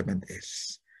cruciate ligament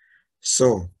is.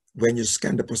 So when you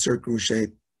scan the posterior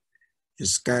cruciate, you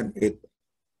scan it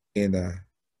in a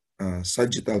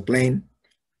sagittal plane,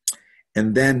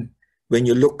 and then when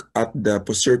you look at the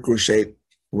posterior cruciate,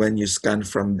 when you scan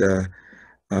from the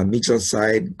medial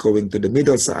side going to the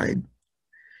middle side,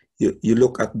 you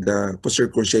look at the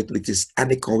posterior cruciate, which is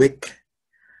anechoic.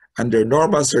 Under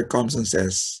normal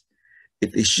circumstances,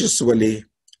 it is usually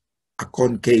a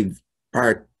concave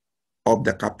part of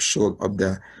the capsule of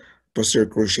the posterior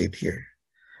cruciate here.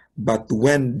 But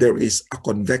when there is a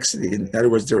convexity, in other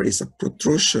words, there is a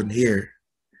protrusion here,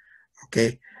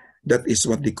 okay, that is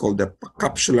what they call the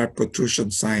capsular protrusion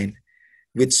sign,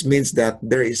 which means that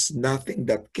there is nothing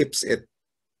that keeps it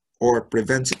or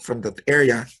prevents it from that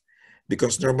area,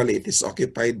 because normally it is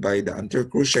occupied by the anterior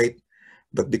cruciate,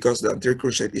 but because the anterior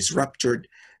cruciate is ruptured,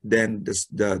 then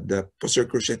the posterior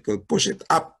cruciate will push it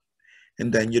up,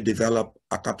 and then you develop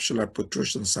a capsular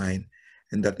protrusion sign,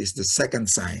 and that is the second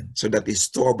sign. So that is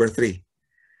 2/3.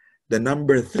 The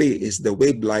number 3 is the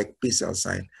wave-like PCL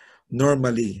sign.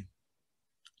 Normally,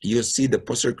 you see the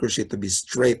posterior cruciate to be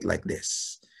straight like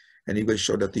this, and he will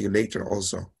show that to you later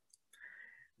also.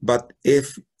 But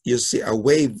if you see a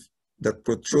wave that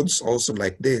protrudes also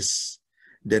like this,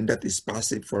 then that is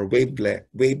positive for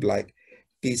wave-like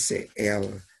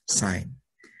PCL sign.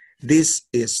 This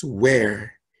is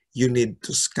where you need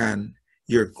to scan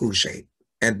your cruciate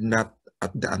and not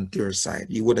at the anterior side.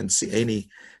 You wouldn't see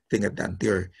anything at the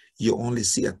anterior. You only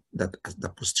see at the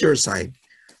posterior side.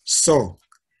 So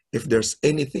if there's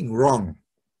anything wrong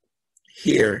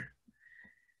here,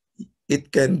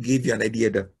 it can give you an idea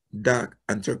that the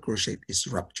anterior cruciate is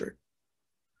ruptured.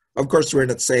 Of course, we're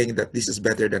not saying that this is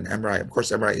better than MRI. Of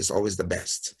course, MRI is always the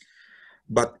best.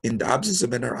 But in the absence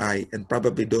of MRI, and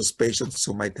probably those patients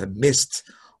who might have missed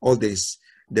all this,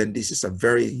 then this is a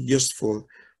very useful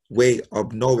way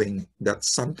of knowing that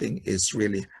something is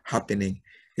really happening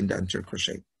in the anterior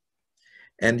cruciate.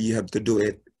 And you have to do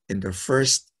it in the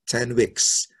first 10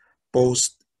 weeks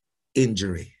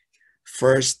post-injury.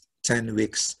 First 10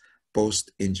 weeks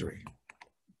post-injury.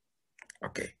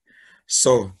 Okay,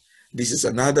 so this is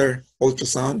another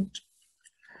ultrasound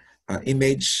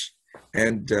image,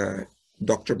 and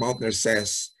Dr. Mautner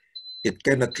says it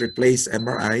cannot replace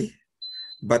MRI,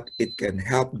 but it can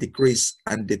help decrease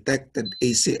undetected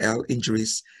ACL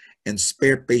injuries and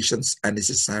spare patients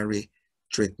unnecessary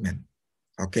treatment.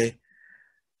 Okay,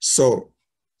 so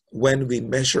when we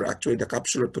measure actually the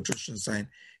capsular protrusion sign,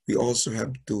 we also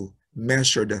have to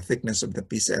measure the thickness of the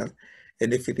PCL.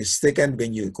 And if it is thickened,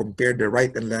 when you compare the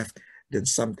right and left, then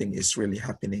something is really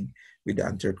happening with the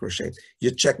anterior cruciate. You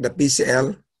check the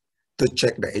PCL to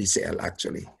check the ACL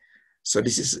actually. So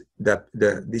this is the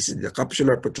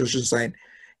capsular protrusion sign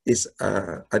is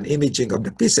an imaging of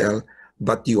the PCL,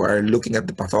 but you are looking at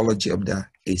the pathology of the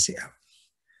ACL.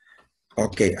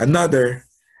 Okay, another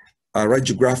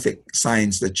radiographic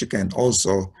signs that you can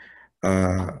also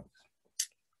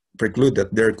preclude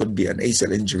that there could be an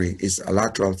ACL injury is a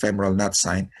lateral femoral knot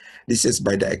sign. This is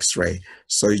by the X-ray.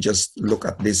 So you just look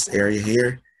at this area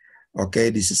here. Okay,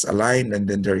 this is aligned, and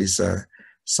then there is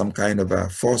some kind of a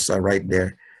fossa right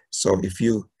there. So if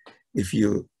you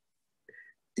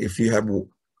have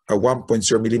a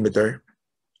 1.0 millimeter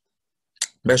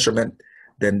measurement,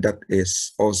 then that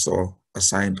is also a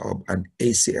sign of an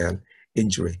ACL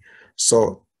injury.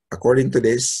 So according to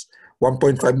this,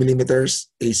 1.5 millimeters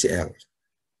ACL.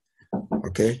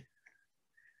 Okay,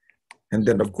 and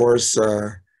then of course,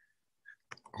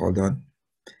 hold on.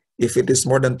 If it is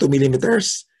more than 2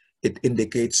 millimeters, it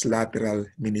indicates lateral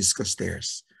meniscus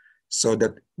tears. So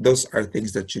that those are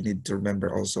things that you need to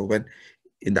remember also. When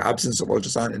in the absence of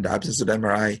ultrasound, in the absence of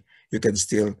MRI, you can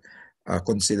still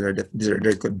consider that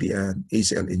there could be an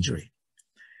ACL injury.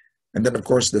 And then of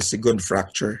course, the second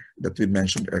fracture that we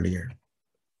mentioned earlier.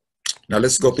 Now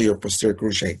let's go to your posterior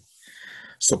cruciate.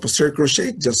 So posterior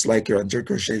cruciate, just like your anterior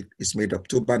cruciate, is made of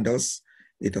 2 bundles.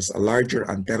 It has a larger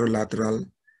anterolateral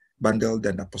bundle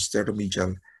than a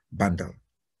posteromedial bundle.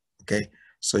 Okay,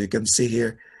 so you can see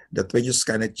here that when you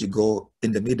scan it, you go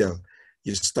in the middle.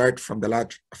 You start from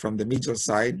the medial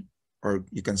side, or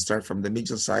you can start from the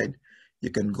medial side. You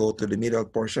can go to the middle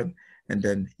portion, and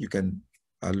then you can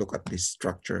look at this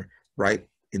structure right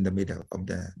in the middle of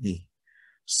the knee.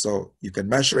 So you can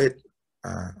measure it.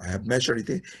 I have measured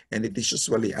it, and it is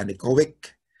usually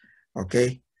anechoic.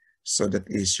 Okay, so that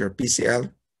is your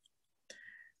PCL.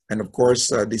 And of course,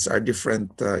 these are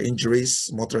different injuries.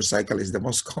 Motorcycle is the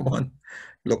most common.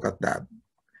 Look at that.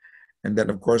 And then,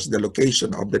 of course, the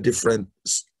location of the different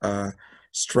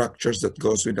structures that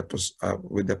goes with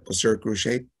the posterior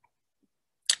cruciate.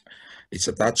 Its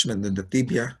attachment in the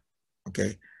tibia.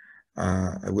 Okay,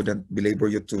 I wouldn't belabor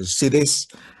you to see this,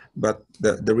 but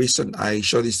the reason I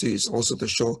show this to you is also to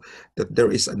show that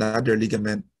there is another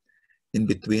ligament in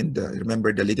between.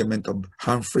 Remember the ligament of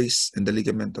Humphreys and the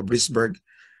ligament of Risberg.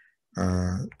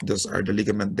 Those are the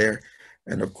ligament there.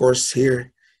 And of course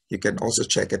here, you can also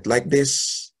check it like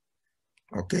this.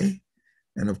 Okay.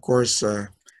 And of course,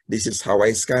 this is how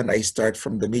I scan. I start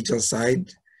from the medial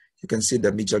side. You can see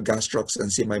the medial gastrocs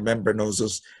and see my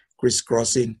membranosus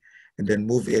crisscrossing, and then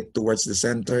move it towards the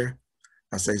center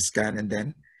as I scan, and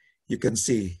then you can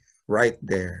see right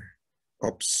there.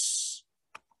 Oops.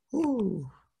 Ooh.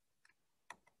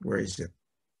 Where is it?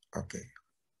 Okay.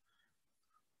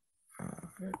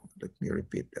 Let me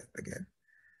repeat that again.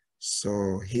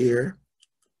 So here,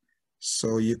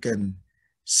 so you can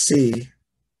see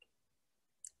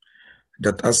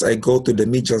that as I go to the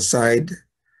medial side,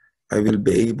 I will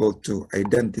be able to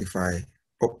identify,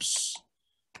 oops,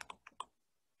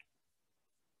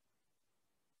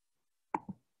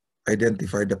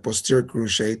 identify the posterior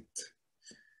cruciate,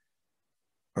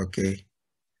 okay,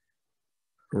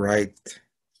 right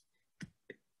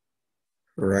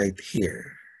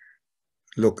here.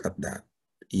 Look at that.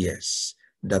 Yes,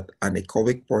 that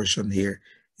anechoic portion here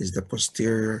is the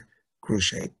posterior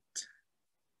cruciate.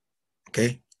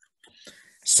 Okay,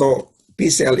 so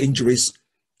PCL injuries,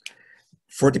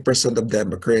 40% of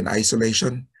them occur in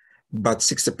isolation, but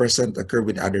 60% occur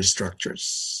with other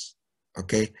structures.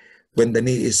 Okay, when the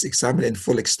knee is examined in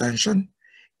full extension,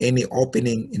 any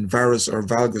opening in varus or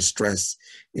valgus stress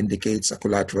indicates a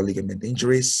collateral ligament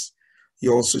injuries.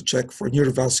 You also check for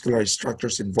neurovascular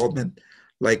structures involvement,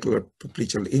 like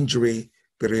popliteal injury,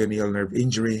 peroneal nerve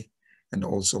injury, and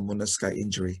also menisci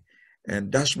injury.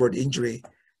 And dashboard injury,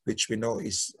 which we know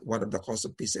is one of the causes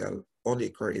of PCL, only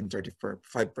occur in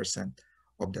 35%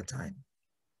 of the time.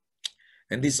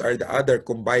 And these are the other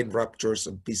combined ruptures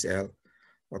of PCL.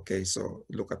 Okay, so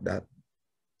look at that.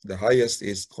 The highest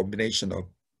is combination of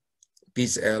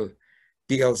PCL,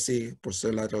 PLC,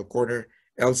 posterolateral corner,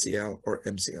 LCL, or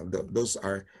MCL. Those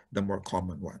are the more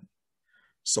common one.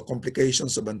 So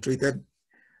complications of untreated,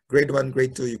 grade 1,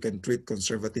 grade 2, you can treat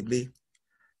conservatively.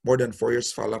 More than 4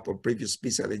 years follow-up of previous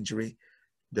PCL injury,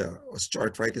 the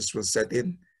osteoarthritis will set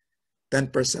in.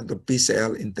 10% of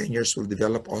PCL in 10 years will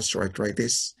develop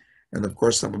osteoarthritis. And of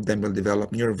course, some of them will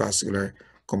develop neurovascular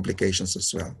complications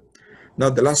as well. Now,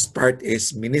 the last part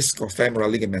is meniscofemoral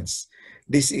ligaments.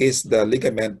 This is the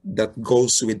ligament that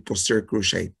goes with posterior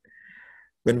cruciate.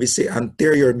 When we say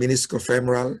anterior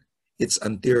meniscofemoral, it's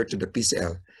anterior to the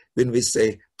PCL. When we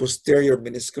say posterior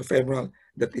meniscofemoral,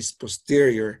 that is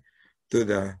posterior to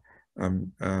the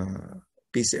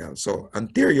PCL. So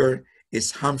anterior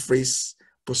is Humphreys,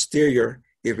 posterior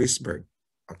is Risberg.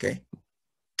 Okay.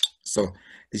 So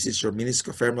this is your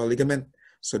meniscofemoral ligament.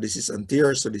 So this is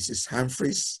anterior. So this is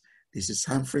Humphreys. This is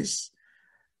Humphreys.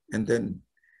 And then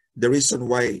the reason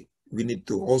why we need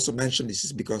to also mention this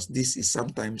is because this is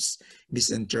sometimes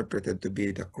misinterpreted to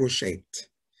be the cruciate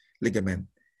ligament.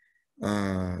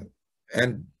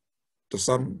 And to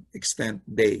some extent,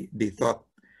 they thought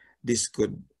this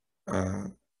could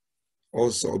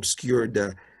also obscure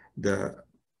the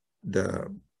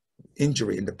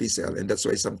injury in the PCL, and that's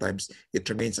why sometimes it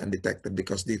remains undetected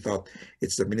because they thought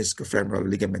it's the meniscofemoral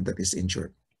ligament that is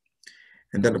injured.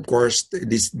 And then, of course,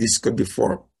 this could be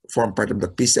form part of the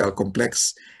PCL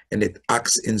complex, and it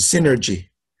acts in synergy,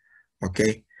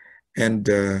 okay? And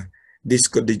this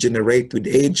could degenerate with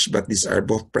age, but these are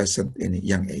both present in a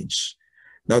young age.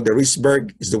 Now, the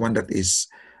Risberg is the one that is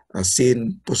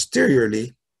seen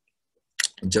posteriorly,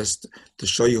 just to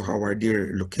show you how are they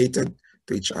located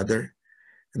to each other.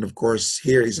 And of course,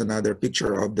 here is another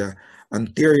picture of the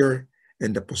anterior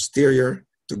and the posterior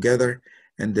together,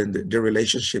 and then the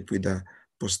relationship with the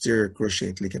posterior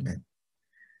cruciate ligament.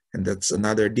 And that's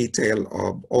another detail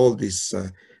of all these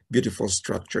beautiful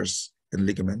structures and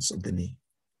ligaments of the knee.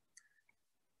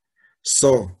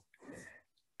 So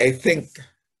I think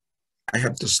I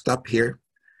have to stop here.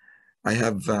 I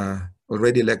have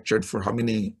already lectured for how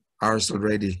many hours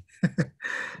already?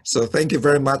 So thank you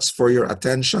very much for your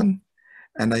attention,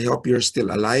 and I hope you're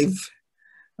still alive.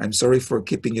 I'm sorry for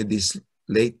keeping you this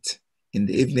late in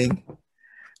the evening.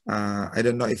 I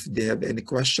don't know if they have any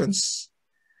questions.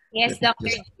 Yes, Dr.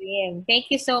 Jim.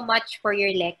 Thank you so much for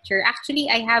your lecture. Actually,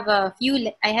 I have a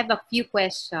few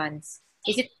questions.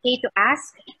 Is it okay to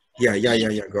ask? Yeah.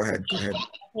 Go ahead.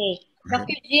 Okay.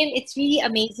 Dr. Jim, it's really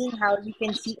amazing how you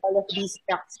can see all of these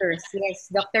structures. Yes,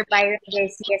 Dr. Byron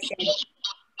Garcia said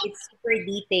it's super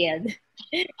detailed.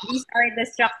 These are the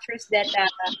structures that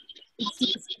it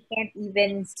seems you can't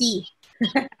even see.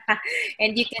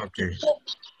 And you can Okay. so,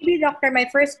 maybe, Doctor, my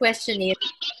first question is,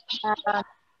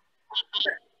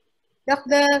 Doc,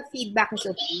 the feedback is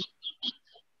okay.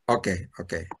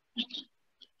 Okay.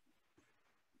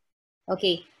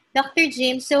 Okay. Dr.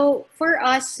 Jim, so for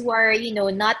us who are,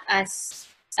 not as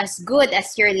good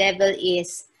as your level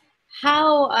is,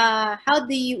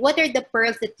 what are the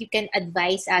pearls that you can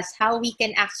advise us how we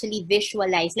can actually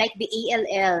visualize, like the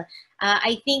ALL?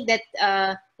 I think that,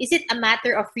 is it a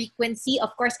matter of frequency?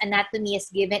 Of course, anatomy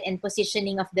is given and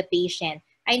positioning of the patient.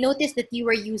 I noticed that you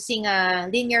were using a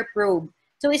linear probe.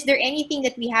 So is there anything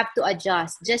that we have to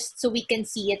adjust just so we can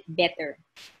see it better?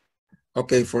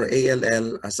 Okay, for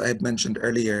ALL, as I mentioned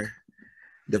earlier,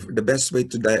 the best way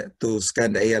to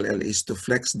scan the ALL is to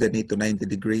flex the knee to 90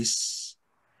 degrees.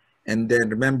 And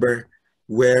then remember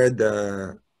where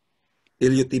the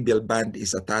iliotibial band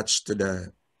is attached to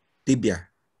the tibia.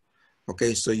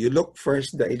 Okay, so you look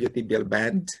first the iliotibial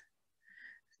band.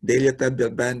 The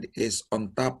iliotibial band is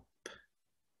on top.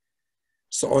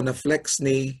 So on a flex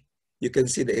knee, you can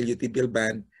see the iliotibial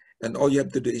band, and all you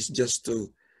have to do is just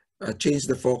to change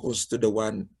the focus to the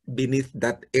one beneath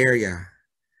that area.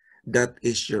 That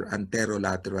is your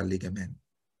anterolateral ligament.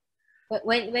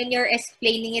 When you're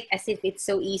explaining it as if it's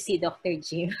so easy, Dr.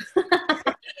 Jim.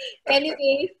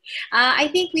 Anyways, I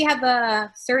think we have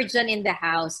a surgeon in the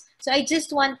house. So I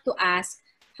just want to ask,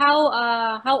 how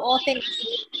often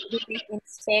do we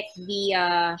inspect the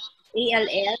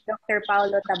ALL, Dr.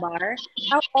 Paulo Tabar?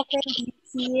 How often do you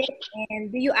see it,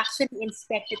 and do you actually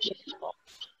inspect it yourself?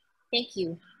 Thank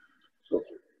you.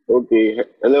 Okay.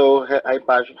 Hello. Hi,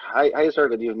 Pash. Hi, sir.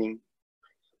 Good evening.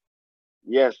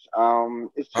 Yes.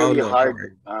 It's really Paulo, how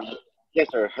hard. are you? Yes,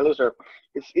 sir. Hello, sir.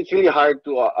 It's really hard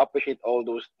to appreciate all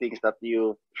those things that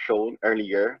you shown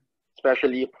earlier,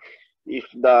 especially if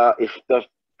the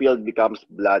field becomes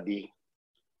bloody.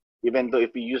 Even though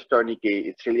if you use tourniquet,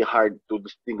 it's really hard to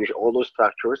distinguish all those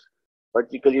structures,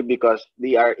 particularly because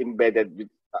they are embedded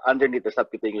underneath the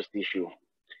subcutaneous tissue.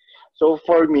 So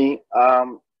for me,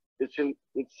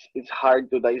 it's hard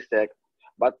to dissect,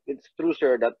 but it's true,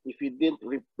 sir, that if you didn't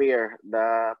repair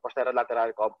the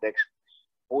posterolateral complex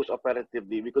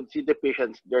post-operatively, we could see the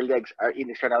patients, their legs are in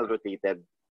external rotated.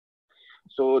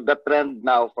 So the trend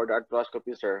now for the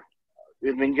arthroscopy, sir,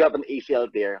 when you have an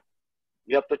ACL there,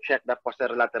 you have to check the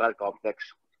posterolateral complex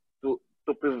to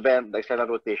prevent the external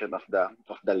rotation of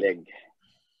the leg.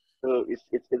 So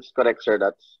it's correct, sir,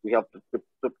 that we have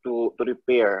to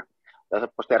repair the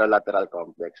posterolateral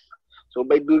complex. So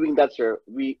by doing that, sir,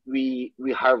 we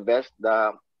harvest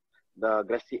the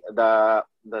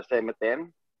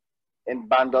semeten and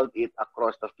bundled it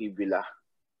across the fibula.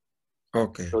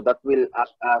 Okay. So that will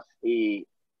act as a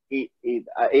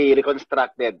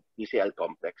reconstructed PCL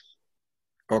complex.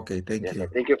 Okay, thank Yes, you. sir.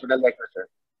 Thank you for the lecture, sir.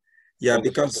 Yeah, Thank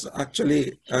you, sir. because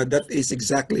actually that is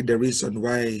exactly the reason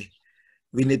why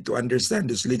we need to understand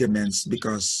these ligaments,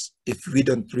 because if we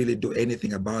don't really do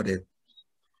anything about it,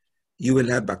 you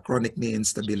will have a chronic knee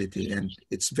instability, and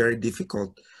it's very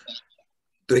difficult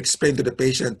to explain to the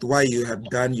patient why you have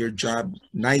done your job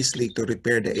nicely to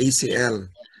repair the ACL,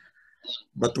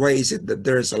 but why is it that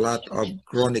there's a lot of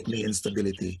chronic knee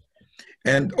instability?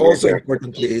 And Yes, also sir.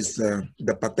 importantly is the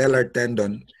patellar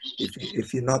tendon.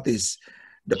 If you notice,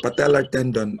 the patellar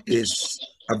tendon is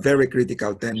a very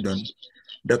critical tendon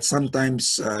that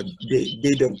sometimes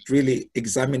they don't really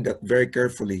examine that very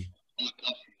carefully.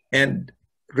 And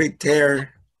rate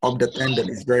tear of the tendon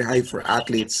is very high for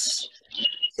athletes.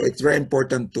 So it's very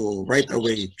important to right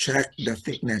away check the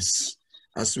thickness.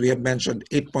 As we have mentioned,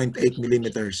 8.8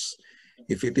 millimeters.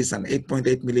 If it is an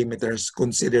 8.8 millimeters,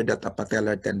 consider that a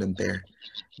patellar tendon tear.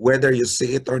 Whether you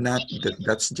see it or not,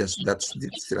 that's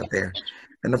still a tear.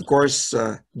 And of course,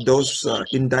 those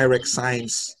indirect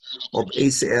signs of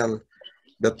ACL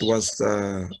that was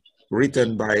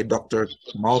written by Dr.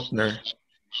 Mautner,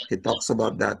 he talks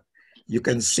about that. You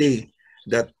can see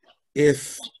that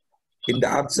if in the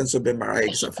absence of MRI,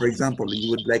 for example,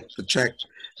 you would like to check,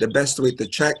 the best way to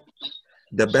check,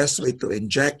 the best way to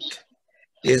inject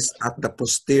is at the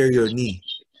posterior knee,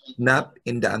 not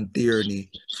in the anterior knee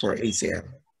for ACL,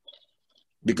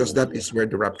 because that is where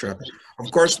the rupture happens.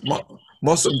 Of course,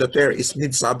 most of the tear is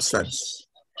mid-substance,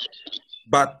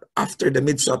 but after the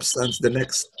mid-substance, the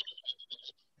next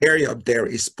area of tear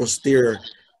is posterior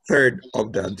third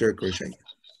of the anterior cruciate.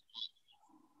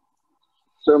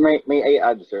 So may I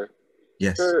add, sir?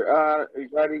 Yes. Sir,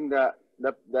 regarding the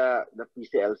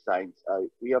PCL signs,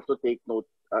 we have to take note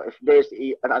if there's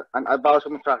an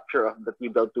avulsion fracture of the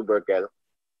tibial tubercle,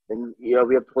 then we have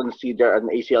to consider an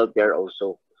ACL tear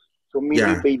also. So maybe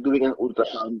Yeah. by doing an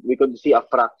ultrasound, we could see a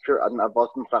fracture, an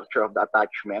avulsion fracture of the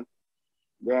attachment.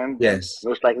 Then Yes.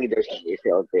 most likely there's an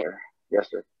ACL tear. Yes,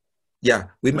 sir. Yeah.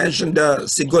 We mentioned the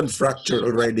Sigon fracture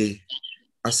already.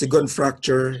 A Sigon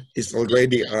fracture is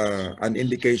already an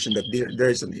indication that there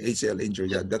is an ACL injury.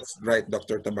 Yeah, that's right,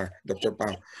 Dr. Tabar, Dr.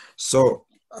 Pao. So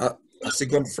a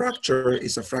Sigon fracture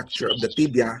is a fracture of the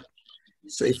tibia.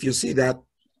 So if you see that,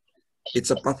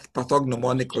 it's a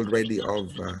pathognomonic already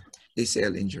of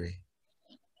ACL injury.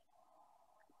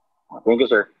 Thank you,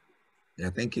 sir. Yeah,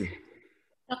 thank you.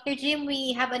 Dr. Jim,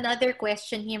 we have another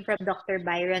question here from Dr.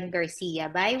 Byron Garcia.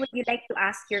 By, would you like to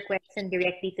ask your question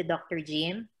directly to Dr.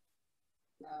 Jim?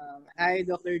 Hi,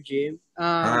 Dr. Jim.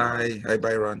 Hi,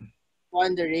 Byron.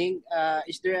 Wondering,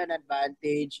 is there an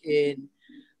advantage in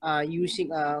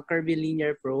using a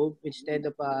curvilinear probe instead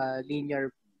of a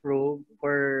linear probe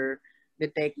for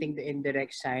detecting the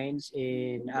indirect signs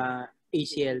in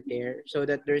ACL tear so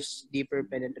that there's deeper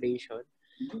penetration?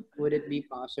 Would it be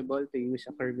possible to use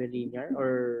a curvilinear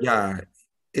or? Yeah,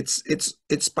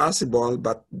 it's possible,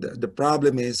 but the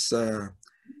problem is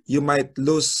you might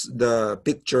lose the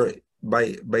picture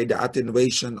by the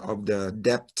attenuation of the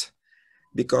depth,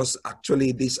 because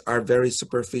actually these are very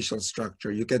superficial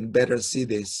structure. You can better see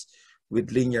this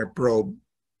with linear probe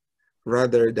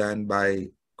rather than by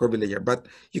curvilinear, but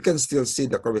you can still see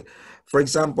the curve. For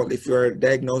example, if you're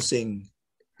diagnosing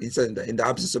in the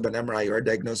absence of an MRI, you are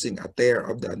diagnosing a tear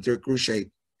of the anterior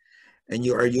cruciate and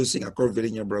you are using a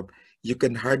curvilinear probe, you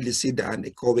can hardly see the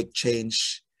anechoic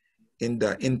change in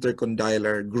the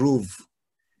intercondylar groove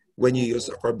when you use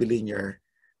a curvilinear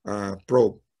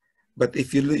probe. But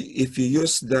if you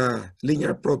use the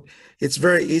linear probe, it's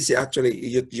very easy actually.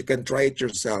 You can try it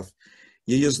yourself.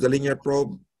 You use the linear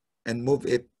probe and move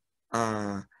it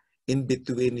in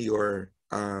between your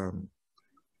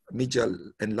medial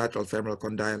and lateral femoral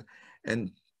condyle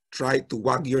and try to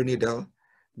wag your needle,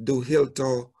 do heel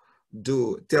toe,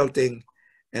 do tilting,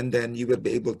 and then you will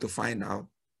be able to find out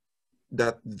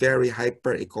that very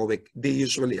hyperechoic. They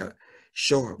usually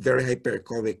show very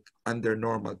hyperechoic under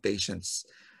normal patients.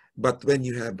 But when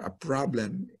you have a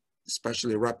problem,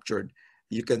 especially ruptured,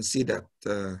 you can see that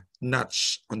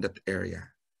notch on that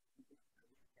area.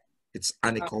 It's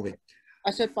anechoic.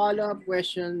 As a follow-up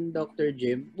question, Dr.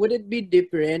 Jim, would it be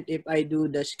different if I do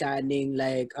the scanning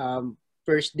like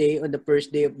first day on the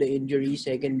first day of the injury,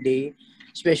 second day,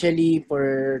 especially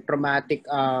for traumatic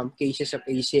cases of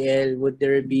ACL? Would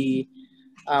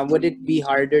it be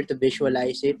harder to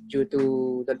visualize it due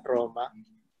to the trauma?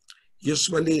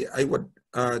 Usually, I would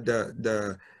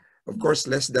of course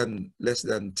less than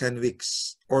 10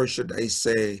 weeks, or should I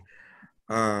say,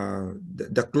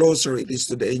 the closer it is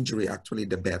to the injury, actually,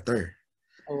 the better.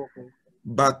 Okay.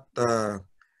 But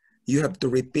you have to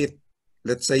repeat.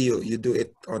 Let's say you do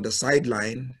it on the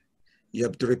sideline, you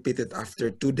have to repeat it after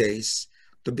 2 days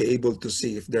to be able to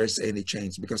see if there's any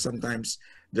change, because sometimes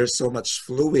there's so much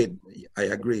fluid. I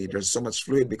agree, there's so much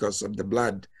fluid because of the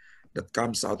blood that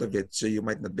comes out of it, so you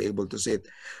might not be able to see it.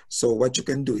 So what you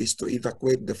can do is to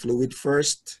evacuate the fluid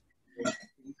first,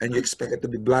 and you expect it to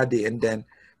be bloody, and then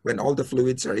when all the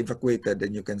fluids are evacuated,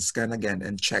 then you can scan again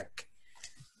and check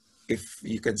if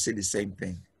you can see the same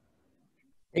thing.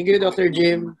 Thank you, Dr.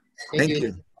 Jim. Thank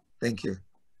you. Thank you.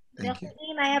 Thank you. Dr.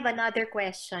 Jim, I have another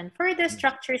question. For the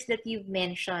structures that you've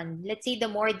mentioned, let's say the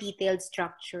more detailed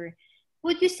structure,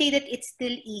 would you say that it's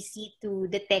still easy to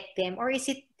detect them, or is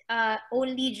it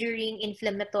only during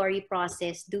inflammatory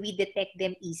process do we detect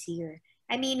them easier?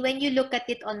 I mean, when you look at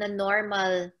it on a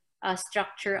normal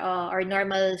structure or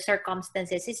normal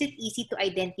circumstances, is it easy to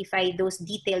identify those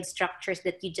detailed structures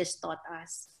that you just taught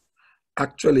us?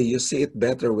 Actually, you see it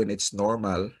better when it's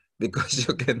normal, because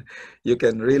you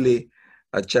can really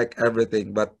check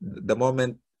everything. But the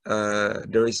moment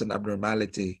there is an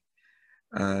abnormality,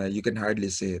 you can hardly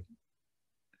see it.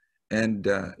 And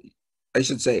I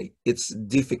should say it's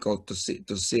difficult to see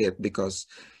it, because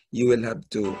you will have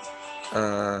to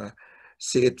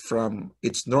see it from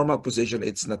its normal position.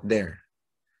 It's not there.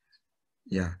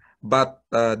 Yeah, but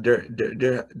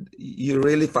you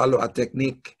really follow a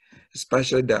technique,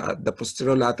 especially the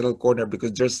posterior lateral corner,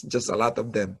 because there's just a lot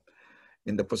of them.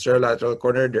 In the posterior lateral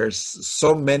corner, there's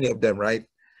so many of them, right?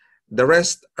 The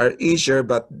rest are easier,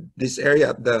 but this area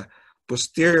at the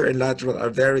posterior and lateral are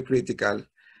very critical.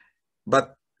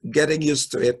 But getting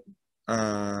used to it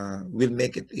will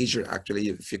make it easier, actually,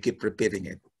 if you keep repeating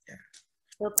it. Yeah.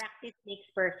 So practice makes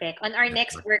perfect. On our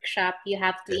next workshop, you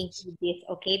have to Yes. include this,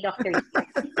 okay, Dr.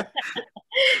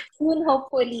 Soon,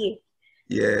 hopefully.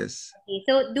 Yes. Okay,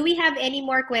 so do we have any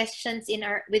more questions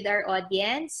with our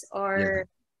audience, Yeah. or?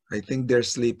 I think they're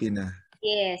sleepy now.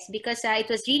 Yes, because it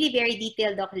was really very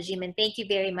detailed, Dr. Jim, and thank you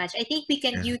very much. I think we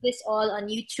can Yeah. view this all on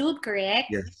YouTube,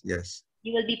 correct? Yes. Yes.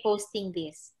 You will be posting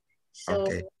this. So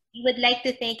Okay. we would like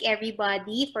to thank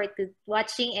everybody for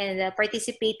watching and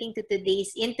participating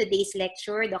in today's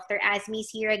lecture. Dr. Azmi is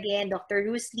here again, Dr.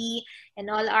 Rusli, and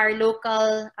all our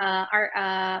local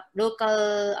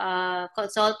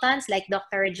consultants like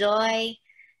Dr. Joy,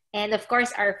 and of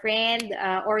course our friend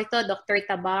Ortho, Dr.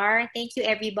 Tabar. Thank you,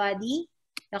 everybody.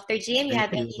 Dr. Jim, you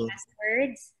have Thank any you. last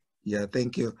words? Yeah.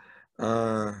 Thank you.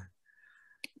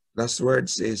 Last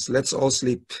words is, let's all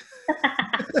sleep.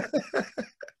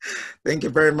 Thank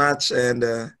you very much, and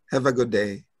have a good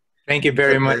day. Thank you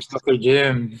very much, Dr.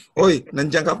 Jim. Uy,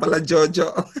 nandiyan ka pala, Jojo.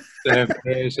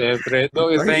 Siyempre.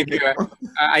 No, thank you.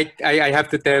 I have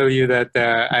to tell you that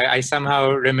I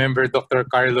somehow remember Dr.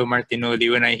 Carlo Martinoli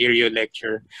when I hear you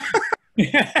lecture.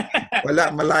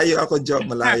 Wala, malayo ako, Jo.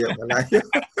 Malayo.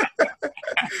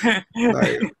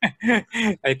 Malayo.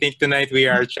 I think tonight we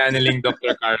are channeling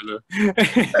Dr. Carlo.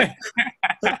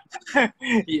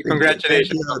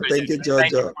 Congratulations, Thank you, Jojo.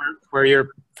 Thank you for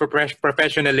your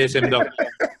professionalism, Dr.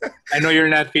 I know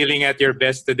you're not feeling at your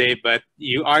best today, but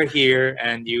you are here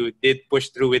and you did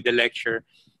push through with the lecture.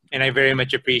 And I very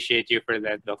much appreciate you for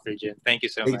that, Dr. Jim. Thank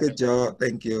you so much. Thank you, Joe.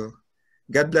 Thank you.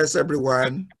 God bless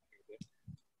everyone.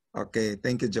 Okay,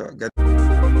 thank you, Joe. God